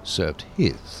you served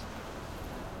his.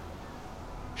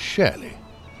 Surely,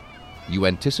 you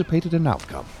anticipated an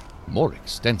outcome more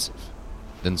extensive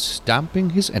than stamping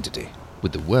his entity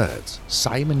with the words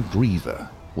Simon Griever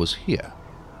was here,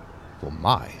 for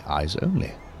my eyes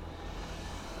only.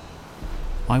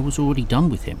 I was already done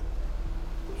with him.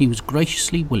 He was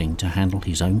graciously willing to handle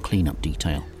his own clean-up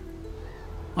detail.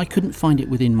 I couldn't find it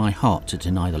within my heart to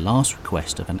deny the last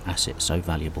request of an asset so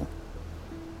valuable.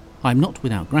 I am not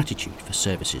without gratitude for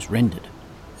services rendered.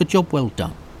 A job well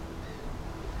done.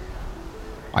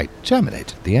 I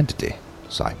terminated the entity,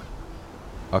 Simon.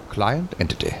 A client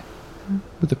entity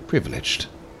with a privileged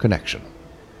connection.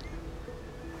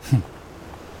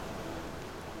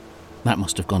 That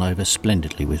must have gone over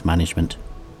splendidly with management.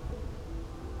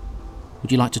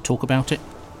 Would you like to talk about it?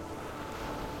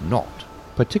 Not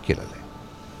particularly.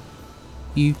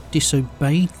 You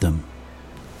disobeyed them.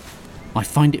 I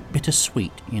find it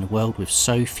bittersweet in a world with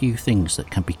so few things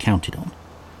that can be counted on.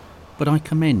 But I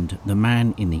commend the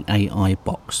man in the AI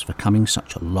box for coming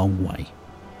such a long way.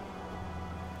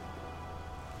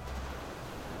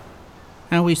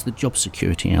 How is the job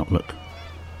security outlook?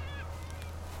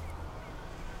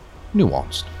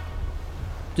 Nuanced.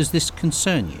 Does this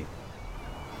concern you?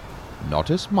 Not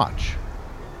as much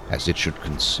as it should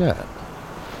concern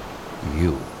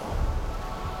you.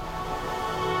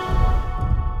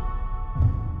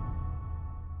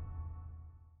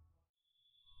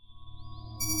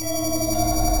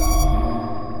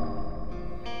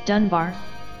 Dunbar,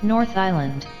 North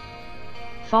Island.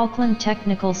 Falkland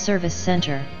Technical Service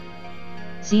Center.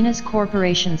 Zenas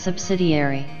Corporation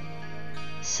subsidiary.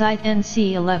 Site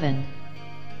NC11.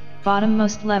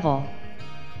 Bottommost level.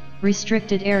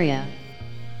 Restricted area.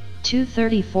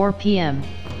 2:34 p.m.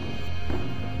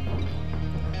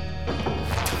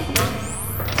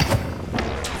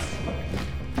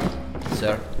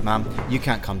 Sir, ma'am, you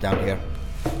can't come down here.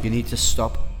 You need to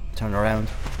stop, turn around,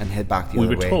 and head back the other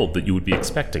way. We were told that you would be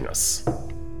expecting us.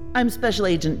 I'm Special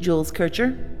Agent Jules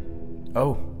Kircher.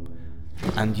 Oh,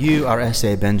 and you are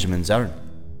S.A. Benjamin Zern.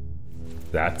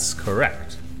 That's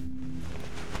correct.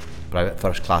 Private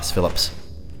First Class Phillips.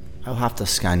 I'll have to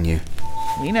scan you.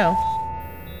 We know.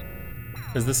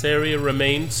 Has this area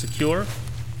remained secure?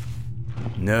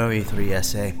 No,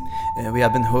 E3SA. We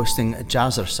have been hosting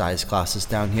jazzercise classes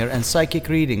down here and psychic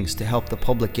readings to help the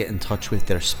public get in touch with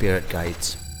their spirit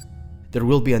guides. There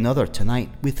will be another tonight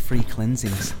with free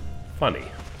cleansings. Funny.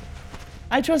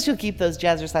 I trust you'll keep those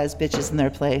jazzercise bitches in their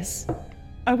place.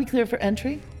 Are we clear for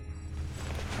entry?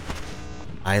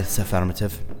 Aye, it's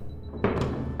affirmative.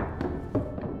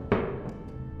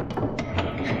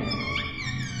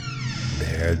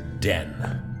 Their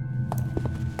den.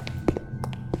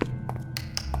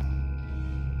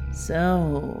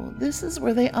 So, this is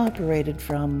where they operated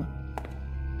from.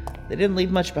 They didn't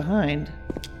leave much behind.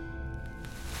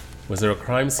 Was there a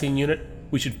crime scene unit?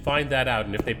 We should find that out,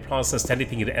 and if they processed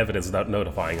anything into evidence without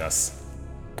notifying us.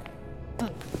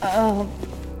 Crap.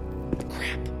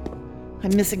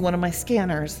 I'm missing one of my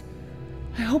scanners.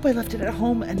 I hope I left it at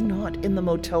home and not in the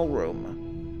motel room.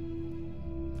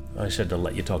 I shouldn't have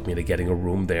let you talk me into getting a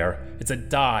room there. It's a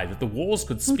dive. If the walls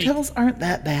could speak... Motels aren't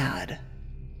that bad.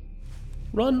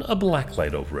 Run a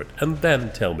blacklight over it, and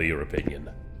then tell me your opinion.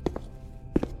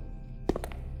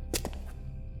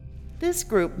 This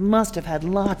group must have had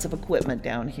lots of equipment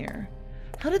down here.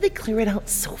 How did they clear it out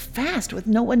so fast with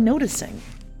no one noticing?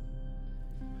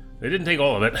 They didn't take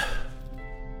all of it.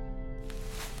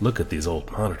 Look at these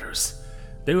old monitors.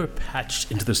 They were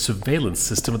patched into the surveillance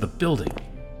system of the building.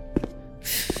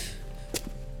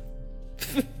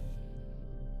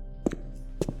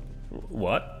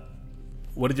 What?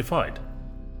 What did you find?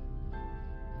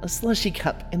 A slushy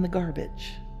cup in the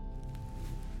garbage.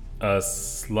 A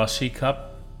slushy cup?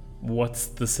 What's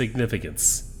the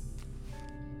significance?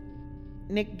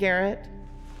 Nick Garrett.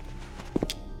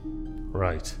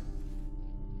 Right.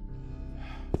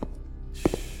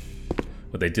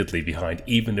 What they did leave behind,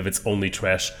 even if it's only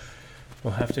trash,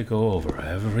 we'll have to go over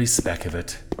every speck of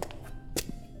it.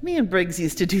 Me and Briggs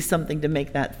used to do something to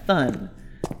make that fun.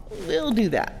 We'll do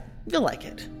that. You'll like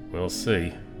it. We'll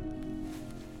see.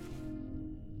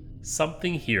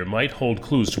 Something here might hold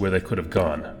clues to where they could have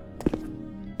gone.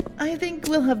 I think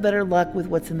we'll have better luck with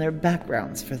what's in their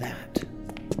backgrounds for that.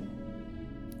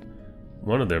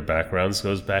 One of their backgrounds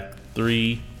goes back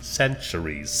 3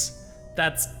 centuries.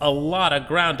 That's a lot of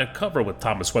ground to cover with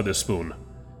Thomas Weatherspoon.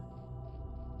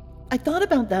 I thought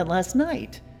about that last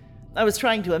night. I was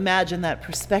trying to imagine that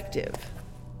perspective.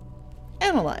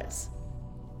 Analyze.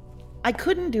 I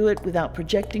couldn't do it without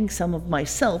projecting some of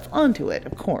myself onto it,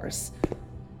 of course.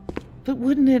 But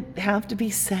wouldn't it have to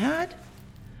be sad?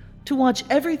 To watch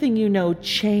everything you know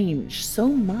change so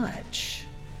much.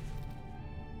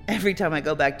 Every time I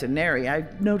go back to Neri, I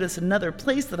notice another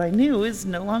place that I knew is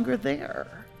no longer there.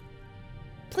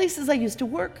 Places I used to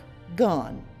work,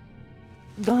 gone.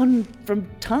 Gone from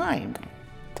time.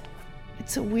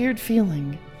 It's a weird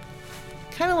feeling.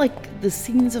 Kind of like the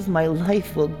scenes of my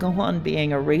life will go on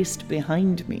being erased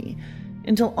behind me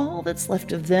until all that's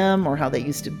left of them or how they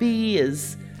used to be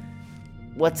is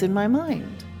what's in my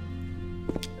mind.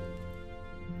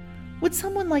 Would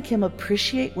someone like him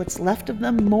appreciate what's left of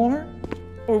them more?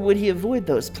 Or would he avoid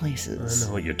those places? I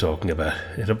know what you're talking about.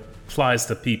 It applies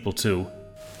to people, too.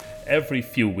 Every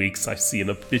few weeks I see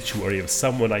an obituary of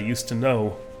someone I used to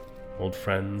know. Old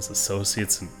friends,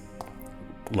 associates, and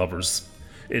lovers.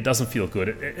 It doesn't feel good.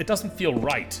 It doesn't feel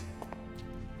right.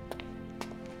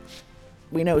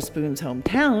 We know Spoon's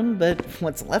hometown, but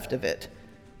what's left of it?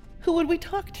 Who would we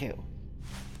talk to?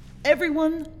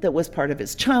 Everyone that was part of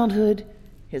his childhood,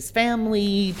 his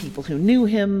family, people who knew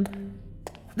him,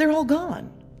 they're all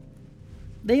gone.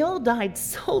 They all died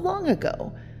so long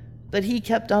ago, but he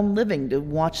kept on living to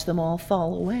watch them all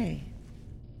fall away.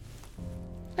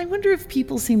 I wonder if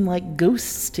people seem like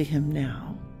ghosts to him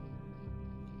now.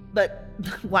 But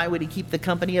why would he keep the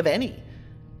company of any?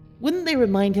 Wouldn't they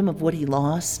remind him of what he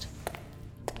lost?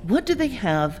 What do they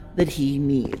have that he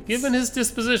needs? Given his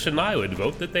disposition, I would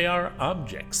vote that they are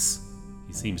objects.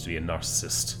 He seems to be a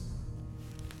narcissist.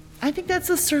 I think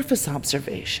that's a surface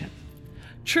observation.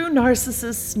 True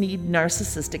narcissists need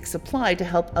narcissistic supply to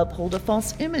help uphold a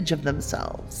false image of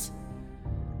themselves.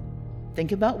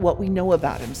 Think about what we know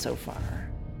about him so far.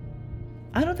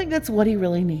 I don't think that's what he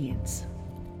really needs.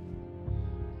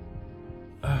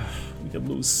 We can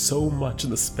lose so much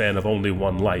in the span of only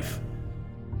one life.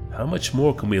 How much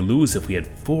more can we lose if we had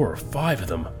 4 or 5 of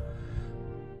them?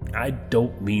 I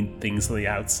don't mean things on the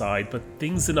outside, but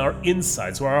things in our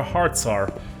insides, where our hearts are,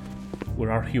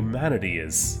 where our humanity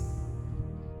is.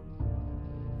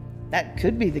 That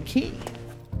could be the key.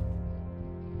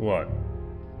 What?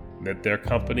 That their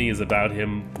company is about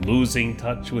him losing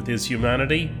touch with his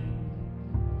humanity?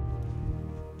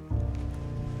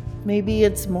 Maybe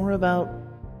it's more about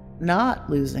not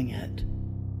losing it.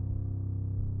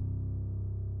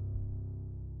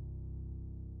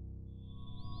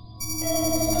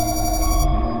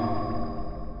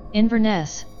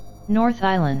 Inverness, North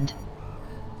Island.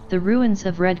 The ruins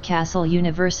of Redcastle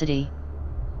University.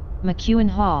 McCuen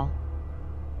Hall.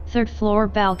 3rd floor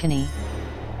balcony.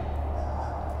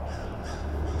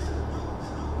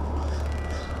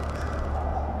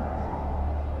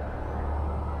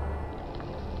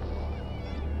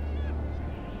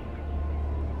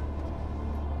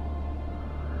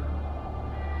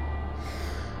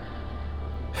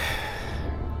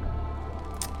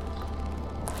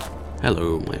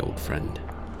 Hello, my old friend.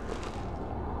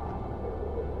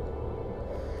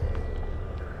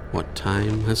 What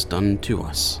time has done to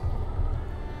us.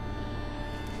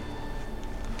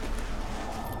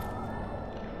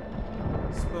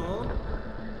 Spoon?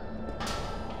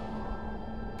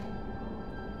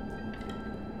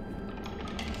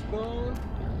 Spoon?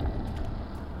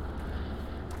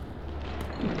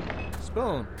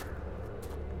 Spoon?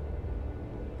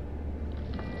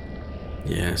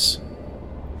 Yes.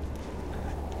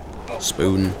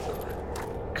 Spoon.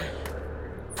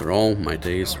 For all my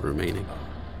days remaining.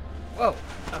 Whoa.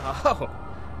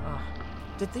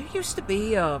 Did there used to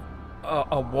be a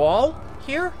wall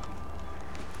here?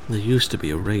 There used to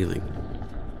be a railing.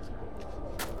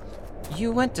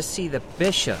 You went to see the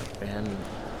bishop, and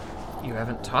you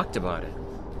haven't talked about it.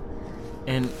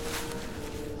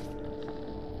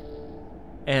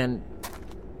 And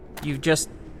you just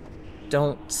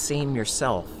don't seem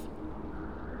yourself.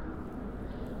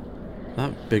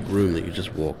 That big room that you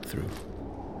just walked through.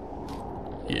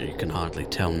 You can hardly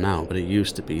tell now, but it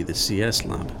used to be the CS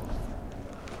lab.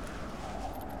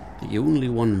 The only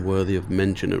one worthy of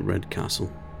mention at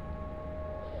Redcastle.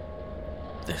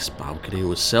 This balcony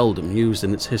was seldom used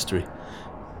in its history.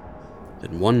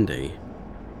 Then one day,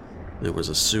 there was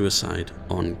a suicide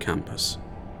on campus.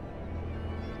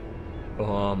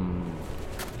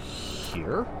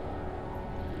 Here?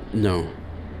 No,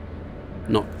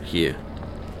 not here.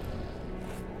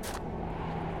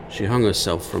 She hung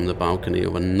herself from the balcony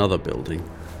of another building,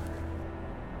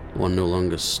 one no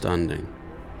longer standing.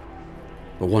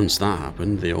 But once that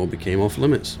happened, they all became off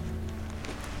limits.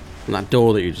 And that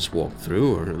door that you just walked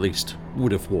through, or at least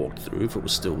would have walked through if it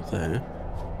was still there,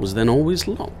 was then always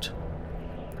locked.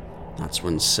 That's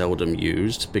when seldom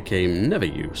used became never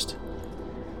used.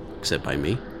 Except by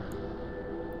me.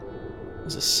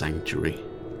 As a sanctuary.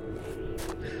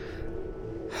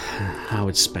 I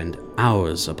would spend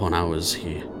hours upon hours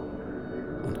here.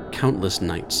 On countless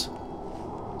nights.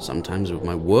 Sometimes with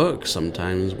my work,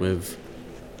 sometimes with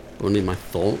only my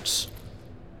thoughts.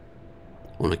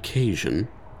 On occasion,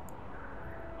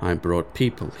 I brought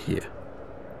people here.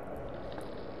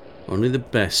 Only the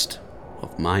best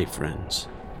of my friends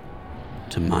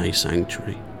to my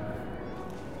sanctuary.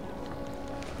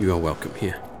 You are welcome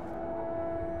here.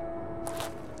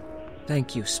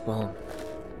 Thank you, Spoon.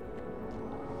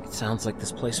 It sounds like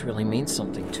this place really means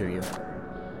something to you.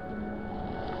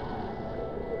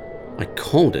 I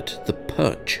called it the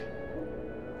Perch.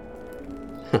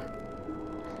 Huh.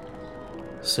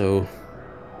 So,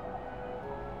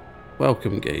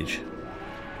 welcome, Gage.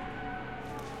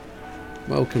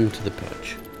 Welcome to the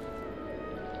Perch.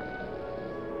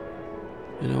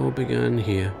 It all began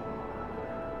here.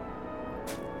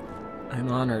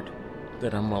 I'm honored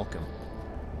that I'm welcome.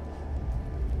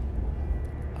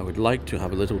 I would like to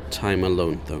have a little time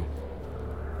alone, though.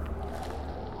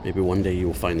 Maybe one day you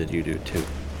will find that you do too.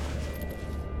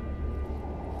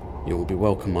 You will be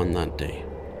welcome on that day.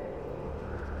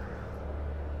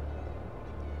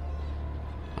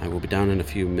 I will be down in a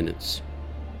few minutes.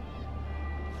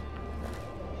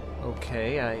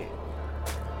 Okay.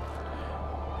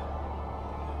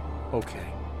 Okay.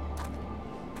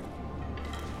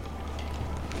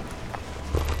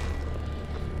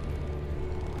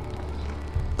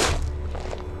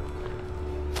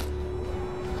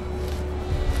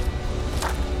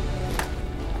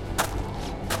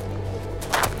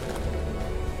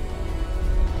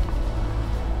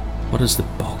 What has the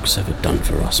box ever done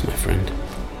for us, my friend?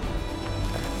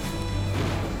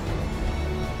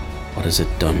 What has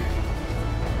it done?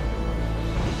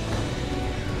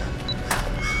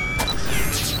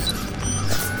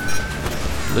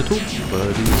 Little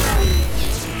birdie.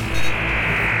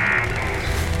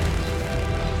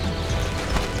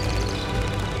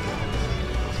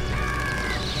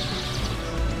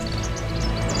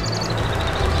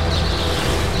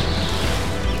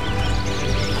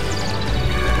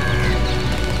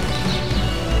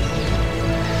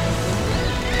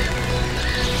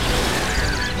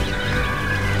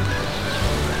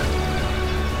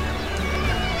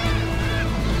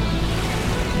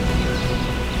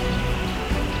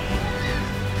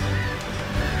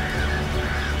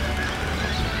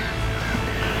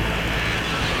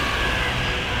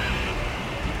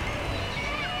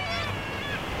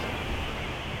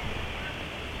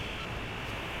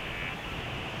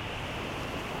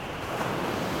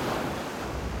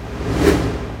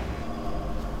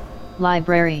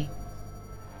 Library.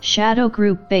 Shadow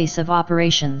Group Base of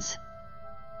Operations.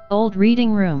 Old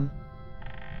Reading Room.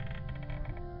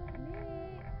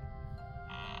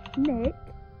 Nick?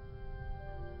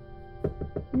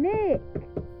 Nick?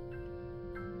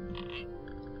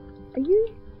 Are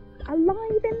you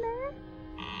alive in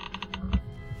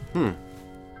there?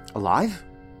 Alive?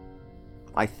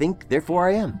 I think, therefore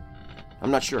I am.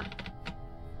 I'm not sure.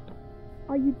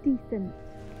 Are you decent?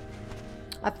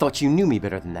 I thought you knew me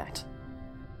better than that.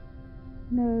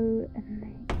 No,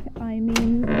 Nick, I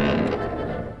mean...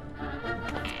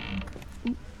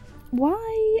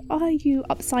 Why are you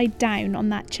upside down on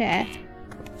that chair?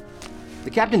 The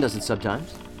captain does it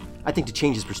sometimes. I think to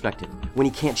change his perspective, when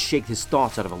he can't shake his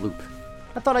thoughts out of a loop.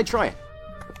 I thought I'd try it.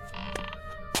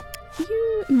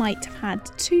 You might have had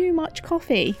too much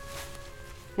coffee.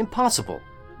 Impossible.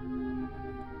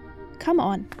 Come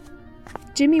on.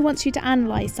 Jimmy wants you to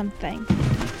analyse something.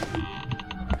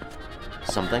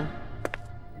 Something?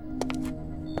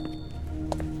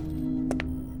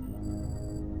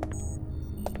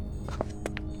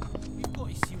 We've got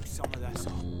to seal some of this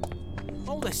up.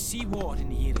 All the seawater in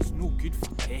the air is no good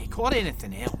for tech or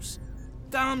anything else.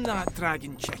 Damn that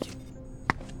dragon chicken.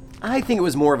 I think it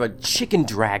was more of a chicken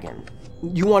dragon.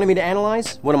 You wanted me to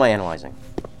analyze? What am I analyzing?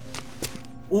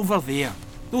 Over there.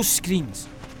 Those screens.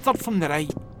 Third from the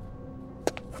right.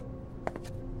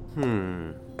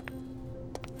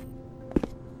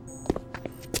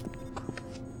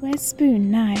 Where's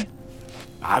Spoon now?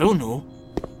 I don't know.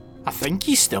 I think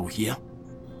he's still here.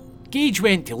 Gage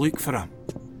went to look for him.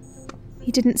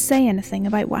 He didn't say anything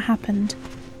about what happened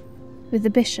with the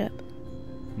bishop.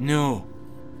 No.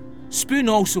 Spoon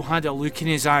also had a look in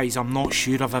his eyes I'm not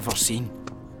sure I've ever seen.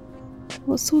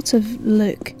 What sort of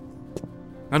look?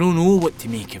 I don't know what to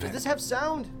make of Does it. this have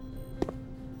sound?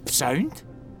 Sound?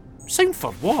 Sound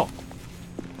for what?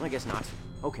 I guess not.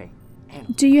 Okay.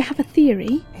 Do you have a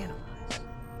theory?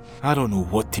 I don't know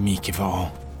what to make of it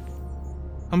all.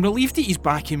 I'm relieved that he's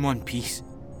back in one piece,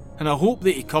 and I hope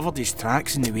that he covered his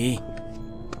tracks in the way.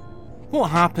 What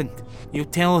happened, he'll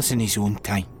tell us in his own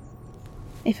time.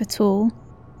 If at all.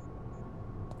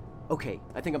 Okay,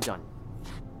 I think I'm done.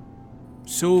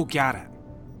 So, Garrett,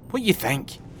 what you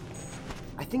think?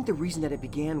 I think the reason that it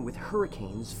began with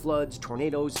hurricanes, floods,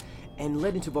 tornadoes, and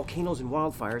led into volcanoes and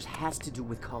wildfires has to do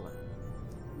with color.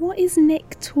 What is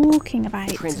Nick talking about?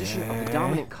 The transition of the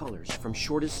dominant colors from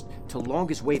shortest to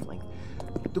longest wavelength.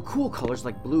 The cool colors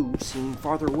like blue seem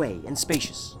farther away and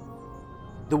spacious.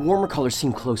 The warmer colors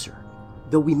seem closer,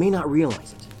 though we may not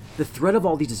realize it. The threat of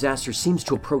all these disasters seems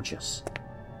to approach us.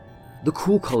 The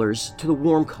cool colors to the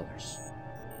warm colors.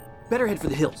 Better head for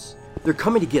the hills. They're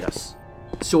coming to get us.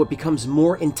 So it becomes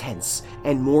more intense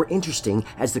and more interesting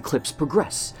as the clips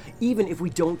progress, even if we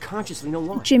don't consciously know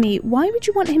why. Jimmy, why would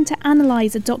you want him to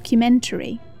analyse a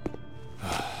documentary?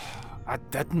 I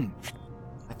didn't.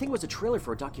 I think it was a trailer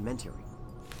for a documentary.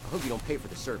 I hope you don't pay for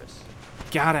the service.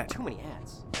 Garrett. Too many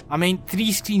ads. I meant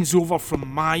 3 screens over from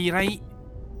my right.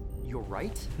 You're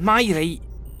right? My right.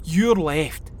 Your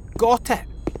left. Got it?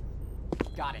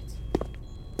 Got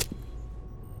it.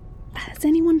 Has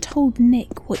anyone told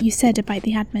Nick what you said about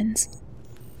the admins?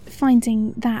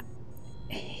 Finding that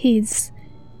his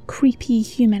creepy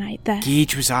human out there.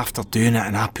 Gage was after doing it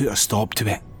and I put a stop to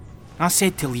it. I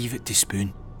said to leave it to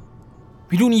Spoon.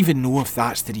 We don't even know if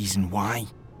that's the reason why.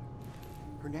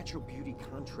 Her natural beauty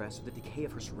contrasts with the decay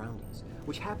of her surroundings,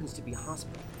 which happens to be a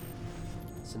hospital.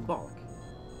 Symbolic.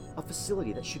 A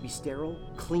facility that should be sterile,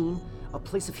 clean, a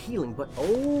place of healing, but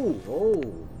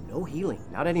no healing,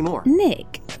 not anymore.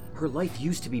 Nick. Her life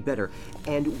used to be better,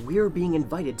 and we're being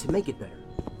invited to make it better.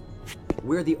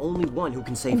 We're the only one who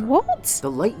can save her. What?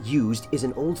 The light used is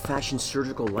an old-fashioned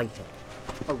surgical light head.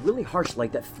 A really harsh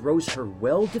light that throws her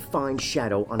well-defined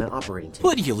shadow on an operating table.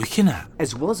 What are you looking at?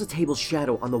 As well as a table's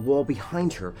shadow on the wall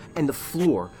behind her and the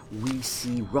floor, we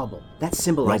see rubble. That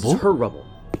symbolizes her rubble.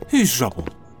 Whose rubble?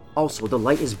 Also, the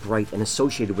light is bright and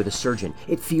associated with a surgeon.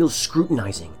 It feels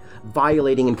scrutinizing,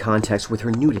 violating in context with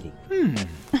her nudity.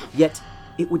 Yet,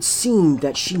 it would seem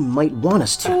that she might want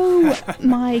us to. Oh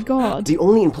my god. The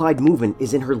only implied movement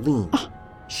is in her lean.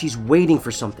 She's waiting for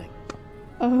something.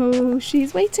 Oh,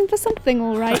 she's waiting for something,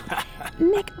 all right.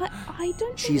 Nick, I don't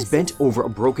think She's bent over a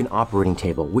broken operating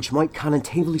table, which might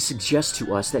connotatively suggest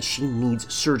to us that she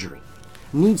needs surgery.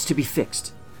 Needs to be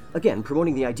fixed. Again,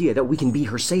 promoting the idea that we can be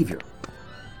her savior.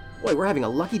 Boy, we're having a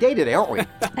lucky day today, aren't we?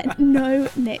 No,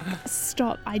 Nick,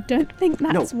 stop. I don't think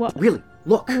that's what... Really,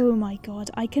 look. Oh my god,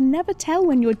 I can never tell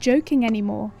when you're joking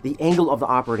anymore. The angle of the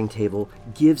operating table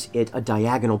gives it a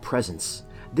diagonal presence.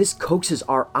 This coaxes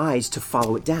our eyes to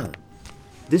follow it down.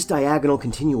 This diagonal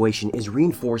continuation is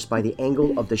reinforced by the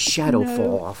angle of the shadow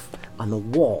fall off on the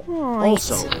wall. Right.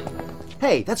 Also,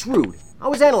 hey, that's rude. I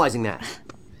was analyzing that.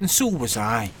 And so was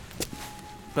I.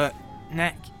 But,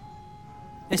 Nick,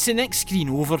 it's the next screen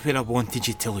over where I wanted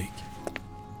you to look.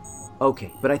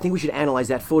 Okay, but I think we should analyze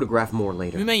that photograph more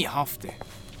later. We might have to.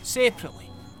 Separately.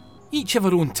 Each have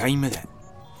our own time with it.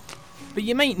 But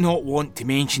you might not want to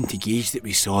mention to Gage that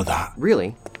we saw that.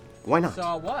 Really? Why not?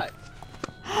 Saw what?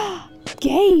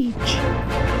 Gage!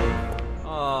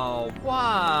 Oh,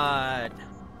 what?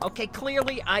 Okay,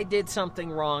 clearly I did something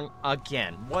wrong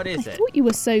again. What is I it? thought you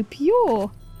were so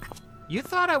pure. You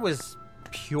thought I was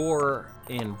pure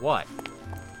in what?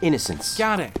 Innocence.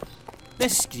 Garrett,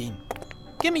 this screen.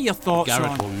 Give me your thoughts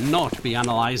Garrett on... will not be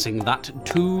analysing that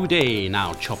today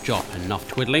now, Chop Chop. Enough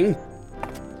twiddling.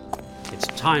 It's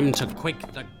time to quake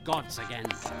the gods again.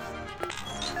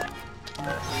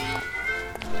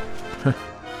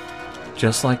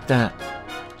 Just like that.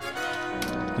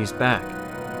 He's back.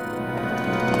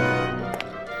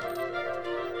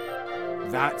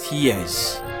 That he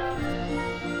is.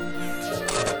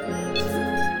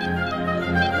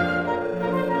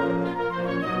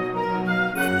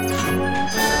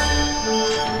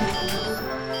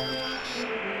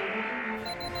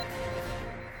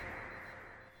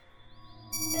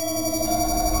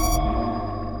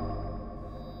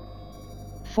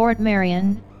 Fort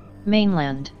Marion,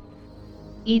 Mainland.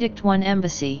 Edict 1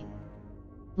 Embassy.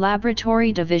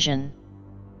 Laboratory Division.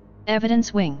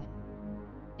 Evidence Wing.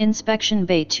 Inspection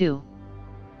Bay 2.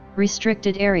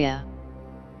 Restricted Area.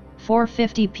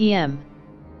 4:50 p.m.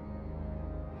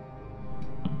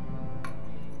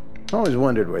 I always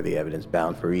wondered where the evidence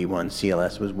bound for E1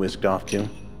 CLS was whisked off to.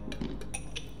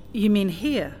 You mean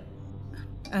here?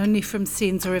 Only from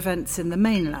scenes or events in the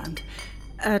mainland.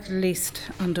 At least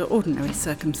under ordinary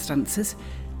circumstances.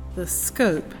 The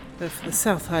scope of the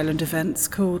South Island events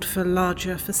called for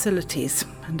larger facilities,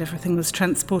 and everything was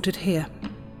transported here.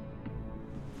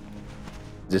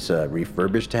 Is this a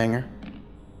refurbished hangar?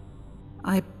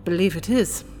 I believe it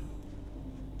is.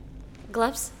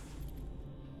 Gloves?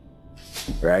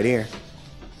 Right here.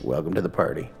 Welcome to the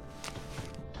party.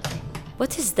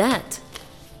 What is that?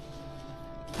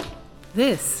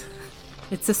 This.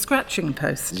 It's a scratching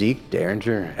post. Zeke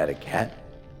Derringer had a cat?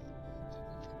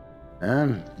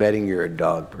 I'm betting you're a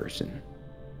dog person.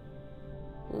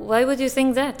 Why would you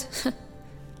think that?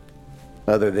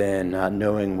 Other than not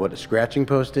knowing what a scratching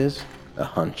post is, a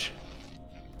hunch.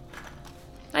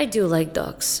 I do like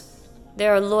dogs. They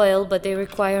are loyal, but they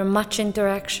require much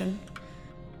interaction.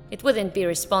 It wouldn't be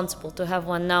responsible to have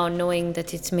one now knowing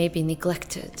that it may be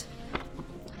neglected.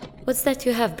 What's that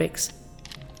you have, Briggs?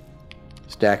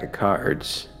 Stack of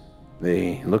cards.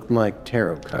 They looked like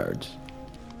tarot cards.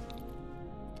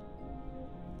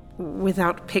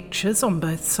 Without pictures on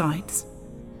both sides.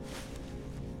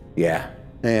 Yeah,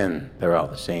 and they're all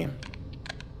the same.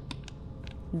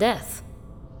 Death.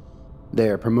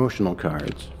 They're promotional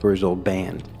cards for his old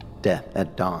band, Death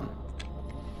at Dawn.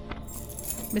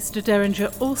 Mr.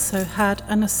 Derringer also had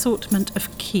an assortment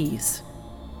of keys.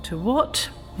 To what?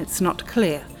 It's not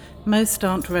clear, Most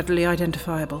aren't readily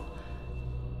identifiable.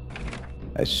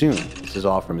 I assume this is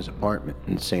all from his apartment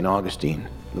in St. Augustine,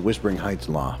 the Whispering Heights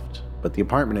loft. But the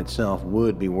apartment itself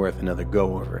would be worth another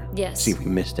go-over. Yes. See if we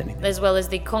missed anything. As well as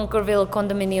the Conkerville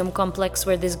condominium complex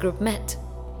where this group met.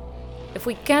 If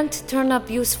we can't turn up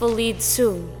useful leads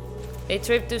soon, a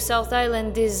trip to South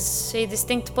Island is a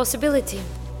distinct possibility.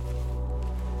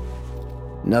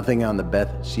 Nothing on the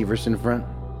Beth Severson front?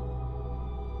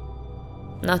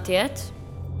 Not yet.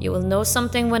 You will know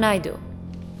something when I do.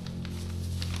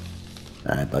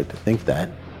 I'd like to think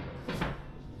that.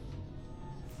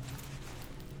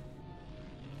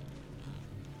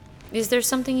 Is there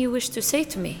something you wish to say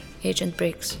to me, Agent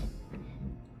Briggs?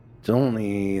 It's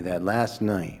only that last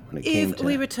night when it came to... If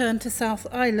we return to South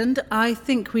Island, I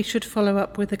think we should follow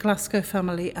up with the Glasgow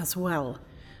family as well.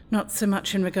 Not so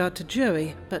much in regard to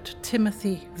Joey, but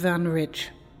Timothy Van Ridge.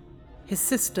 His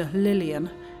sister, Lillian,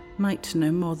 might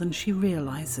know more than she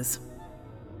realizes.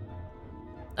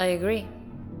 I agree.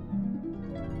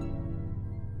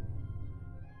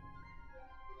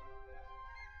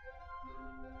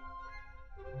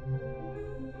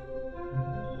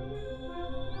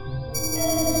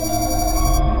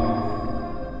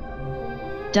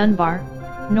 Dunbar,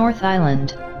 North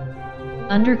Island.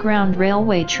 Underground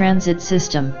Railway Transit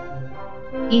System.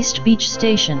 East Beach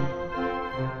Station.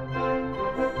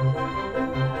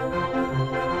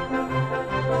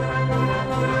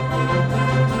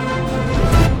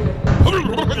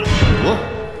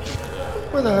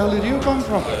 Where the hell did you come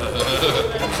from?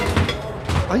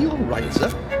 Are you all right, sir?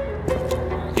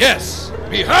 Yes,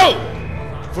 behold!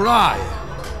 For I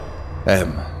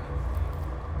am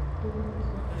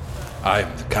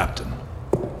the captain.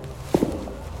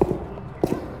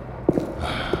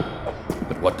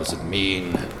 But what does it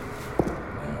mean?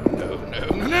 No.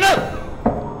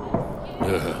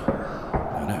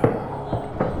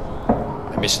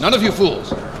 I miss none of you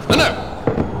fools. No.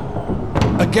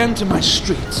 Again to my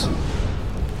streets.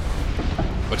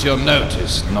 But your note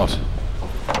is not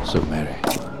so merry.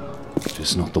 It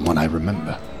is not the one I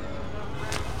remember.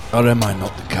 Or am I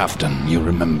not the captain you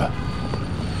remember?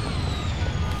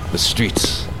 The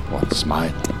streets once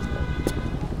mine.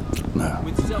 No.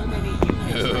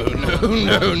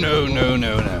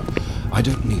 No. I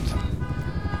don't need them.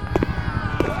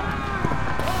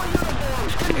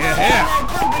 Here.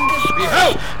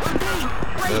 Behold!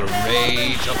 The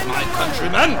rage of my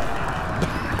countrymen!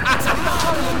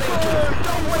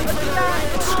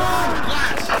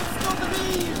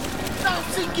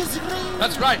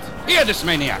 That's right. Hear this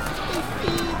maniac.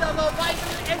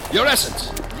 Your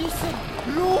essence. Listen,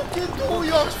 look into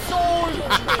your soul. You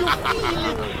feel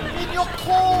it in your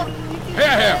core.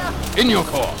 Here. In your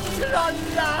core. Our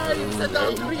lives and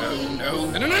our dreams. No.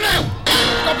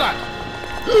 Stop that.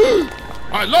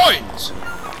 My loins.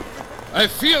 I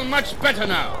feel much better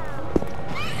now.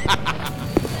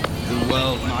 The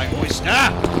world, my oyster.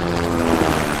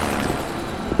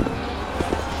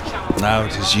 Now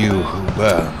it is you who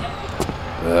burn.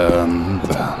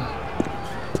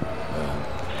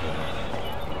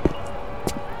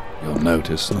 Your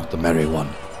note is not the merry one.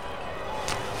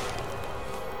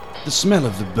 The smell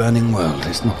of the burning world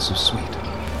is not so sweet.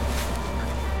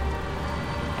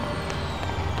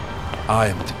 I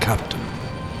am the captain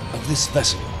of this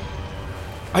vessel.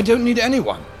 I don't need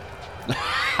anyone.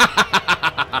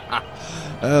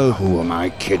 Oh, who am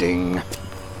I kidding?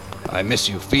 I miss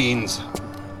you, fiends.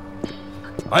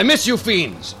 I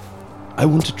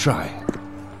want to try.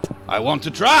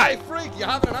 Hey, freak, you're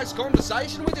having a nice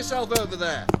conversation with yourself over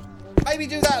there. Maybe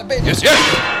do that a bit.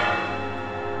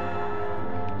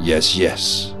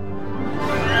 Yes.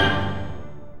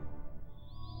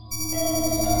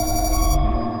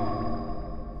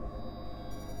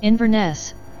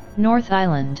 Inverness, North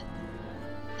Island.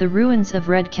 The ruins of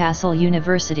Redcastle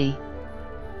University.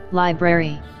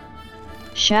 Library.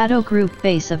 Shadow Group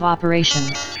Base of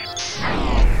Operations.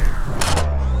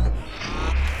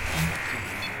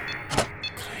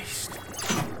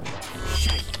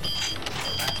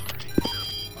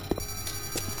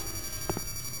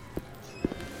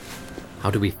 How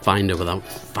do we find her without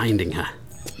finding her?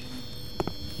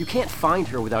 You can't find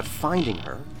her without finding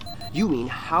her. You mean,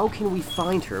 how can we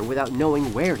find her without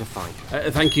knowing where to find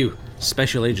her? Thank you,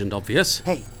 Special Agent Obvious.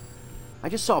 Hey, I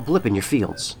just saw a blip in your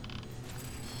fields.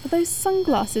 Are those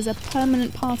sunglasses a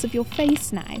permanent part of your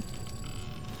face now?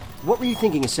 What were you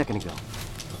thinking a second ago?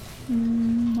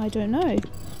 I don't know.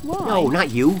 Why? No,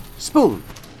 not you. Spoon,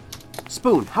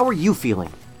 how are you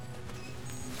feeling?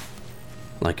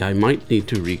 Like I might need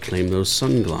to reclaim those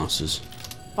sunglasses.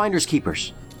 Finders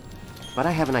keepers. But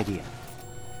I have an idea.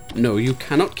 No, you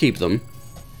cannot keep them.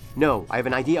 No, I have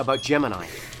an idea about Gemini.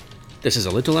 This is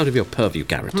a little out of your purview,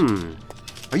 Garrett.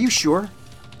 Are you sure?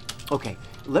 Okay,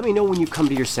 let me know when you've come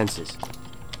to your senses.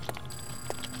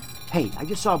 Hey, I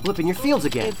just saw a blip in your fields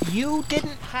again. If you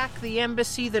didn't hack the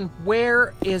embassy, then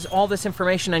where is all this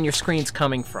information on your screens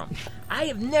coming from? I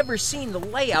have never seen the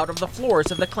layout of the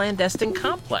floors of the clandestine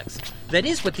complex. That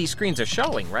is what these screens are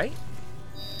showing, right?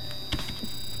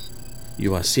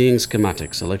 You are seeing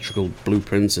schematics, electrical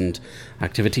blueprints, and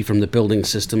activity from the building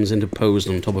systems interposed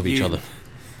on top of each other.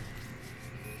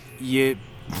 You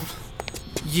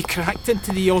cracked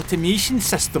into the automation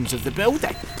systems of the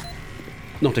building?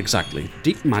 Not exactly.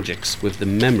 Deep magics with the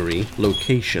memory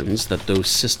locations that those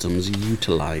systems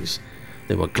utilize.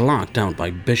 They were glared down by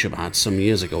Bishop Ads some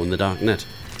years ago in the dark net.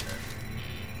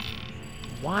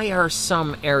 Why are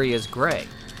some areas gray?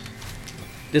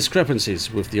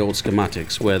 Discrepancies with the old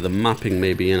schematics where the mapping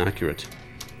may be inaccurate.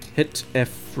 Hit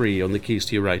F3 on the keys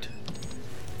to your right.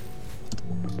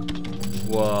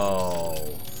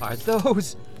 Whoa. Are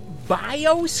those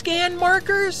bioscan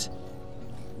markers?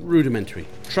 Rudimentary.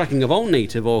 Tracking of all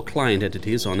native or client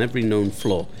entities on every known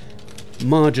floor.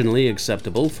 Marginally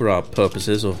acceptable for our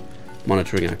purposes of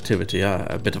monitoring activity.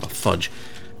 A bit of a fudge.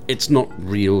 It's not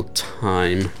real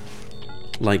time.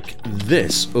 Like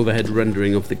this overhead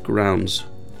rendering of the grounds.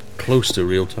 Close to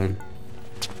real time.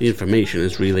 The information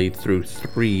is relayed through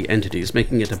 3 entities,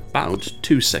 making it about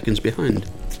 2 seconds behind.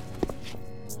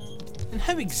 And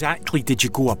how exactly did you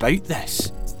go about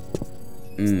this?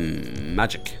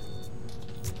 Magic.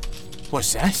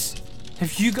 What's this?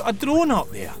 Have you got a drone up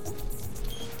there?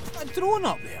 A drone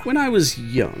up there? When I was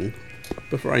young,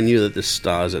 before I knew that the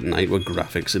stars at night were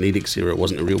graphics and Edict 0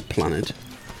 wasn't a real planet,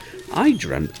 I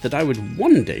dreamt that I would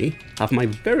one day have my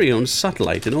very own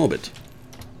satellite in orbit.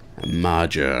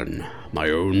 Imagine my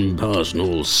own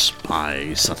personal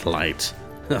spy satellite.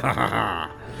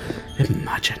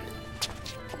 Imagine.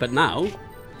 But now,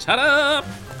 ta-da!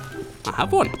 I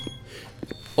have one.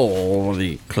 Or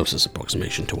the closest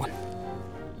approximation to one.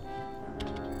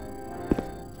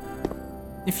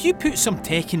 If you put some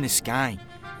tech in the sky,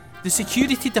 the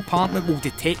security department will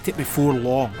detect it before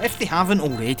long, if they haven't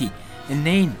already. And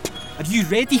then, are you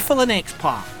ready for the next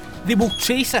part? They will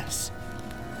trace us.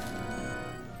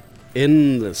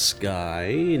 In the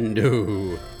sky,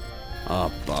 no.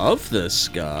 Above the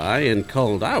sky and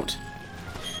called out.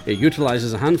 It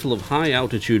utilizes a handful of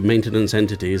high-altitude maintenance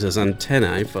entities as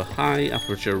antennae for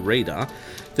high-aperture radar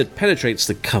that penetrates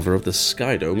the cover of the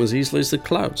sky dome as easily as the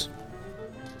clouds.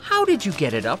 How did you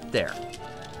get it up there?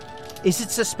 Is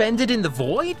it suspended in the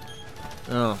void?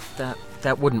 Oh,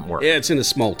 that wouldn't work. Yeah, it's in a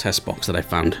small test box that I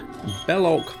found.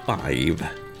 Belloc 5.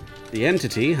 The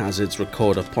entity has its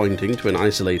recorder pointing to an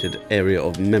isolated area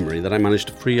of memory that I managed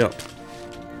to free up.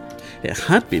 It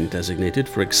had been designated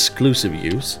for exclusive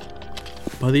use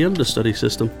by the understudy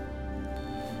system.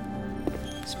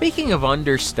 Speaking of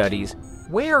understudies,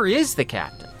 where is the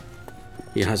captain?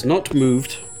 He has not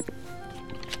moved.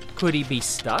 Could he be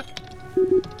stuck?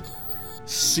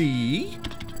 See?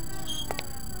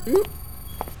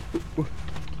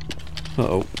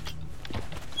 Uh-oh.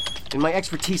 In my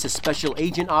expertise as special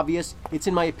agent, obvious, it's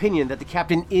in my opinion that the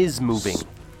captain is moving.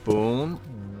 Boone,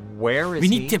 where is We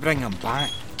he? need to bring him back.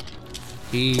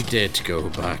 He did go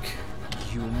back.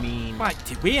 You mean... Back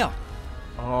to where?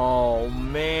 Oh,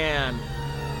 man.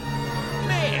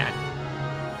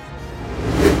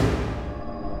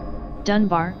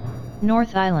 Dunbar,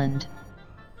 North Island.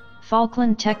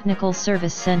 Falkland Technical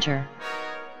Service Center.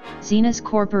 Zenas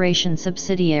Corporation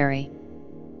subsidiary.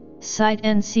 Site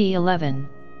NC11.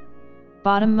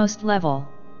 Bottommost level.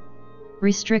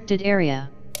 Restricted area.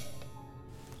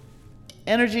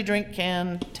 Energy drink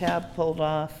can, tab pulled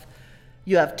off.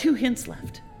 You have 2 hints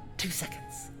left. 2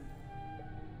 seconds.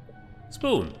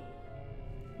 Spoon.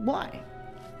 Why?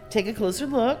 Take a closer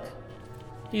look.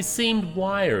 He seemed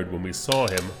wired when we saw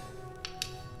him.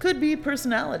 Could be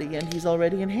personality and he's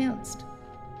already enhanced.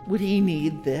 Would he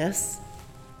need this?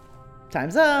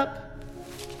 Time's up.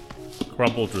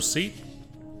 Crumpled receipt.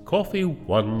 Coffee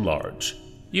 1 large.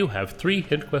 You have 3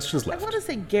 hint questions I left. want to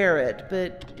say Garrett,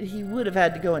 but he would have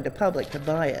had to go into public to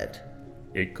buy it.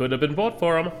 It could have been bought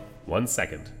for him. 1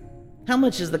 second. How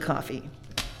much is the coffee?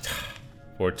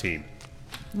 14.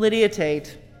 Lydia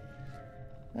Tate.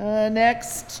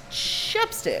 Next,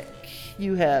 chapstick.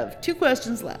 You have 2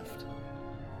 questions left.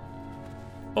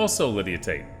 Also Lydia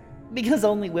Tate. Because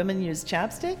only women use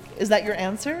chapstick? Is that your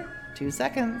answer? 2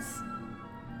 seconds.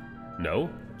 No.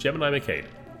 Gemini McCain.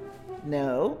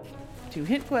 No. 2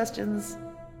 hint questions.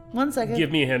 1 second.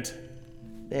 Give me a hint.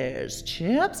 There's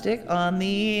chapstick on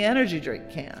the energy drink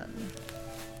can.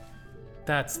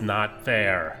 That's not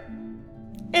fair.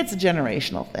 It's a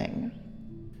generational thing.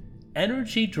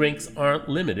 Energy drinks aren't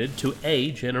limited to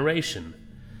a generation.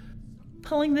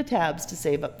 Pulling the tabs to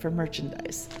save up for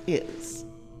merchandise is.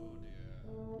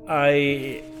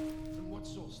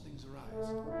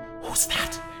 Who's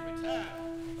that?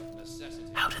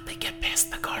 How did they get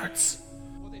past the guards?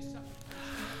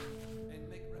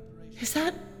 Is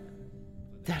that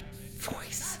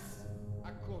voice?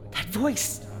 That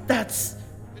voice, that's...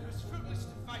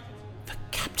 The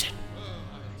captain.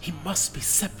 He must be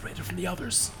separated from the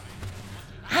others.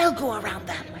 I'll go around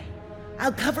that way.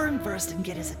 I'll cover him first and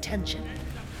get his attention.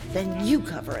 Then you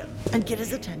cover him and get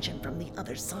his attention from the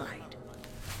other side.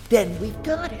 Then we've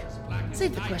got him.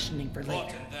 Save the questioning for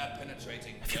later.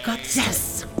 Have you got this?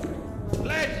 Yes!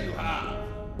 Glad you have.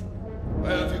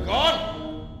 Where have you gone?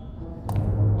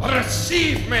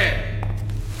 Receive me!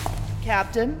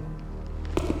 Captain?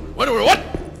 What?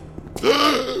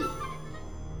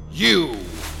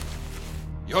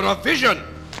 You're a vision!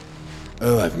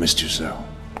 Oh, I've missed you so.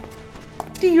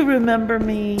 Do you remember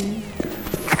me?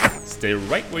 Stay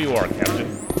right where you are, Captain.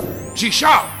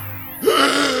 Jisha!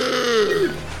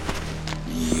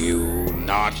 You,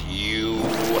 not you.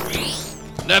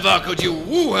 Never could you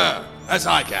woo her as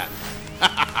I can.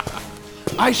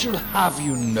 I shall have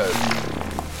you know.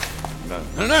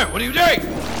 No, what are you doing?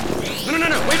 No,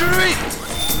 wait.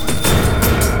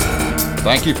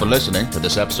 Thank you for listening to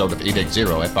this episode of Edict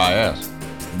 0 FIS.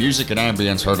 Music and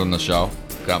ambience heard on the show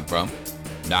come from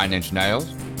 9 Inch Nails,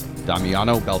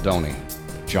 Damiano Baldoni,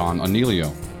 John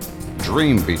Anelio,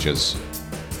 Dream Beaches,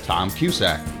 Tom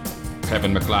Cusack,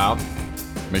 Kevin MacLeod,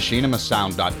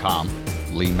 MachinimaSound.com,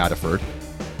 Lee Matterford,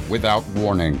 Without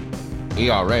Warning,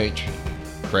 ERH,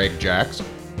 Craig Jacks,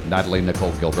 Natalie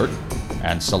Nicole Gilbert,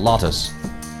 and Salatus.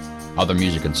 Other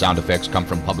music and sound effects come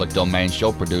from public domain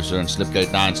show producer and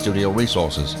Slipgate 9 studio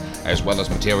resources, as well as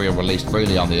material released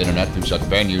freely on the internet through such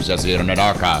venues as the Internet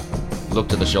Archive. Look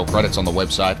to the show credits on the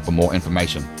website for more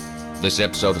information. This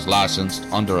episode is licensed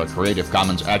under a Creative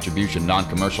Commons Attribution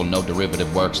Non-Commercial No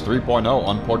Derivative Works 3.0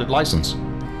 unported license.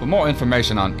 For more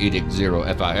information on Edict 0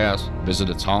 FIS, visit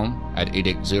its home at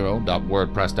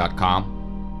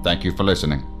edict0.wordpress.com. Thank you for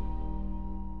listening.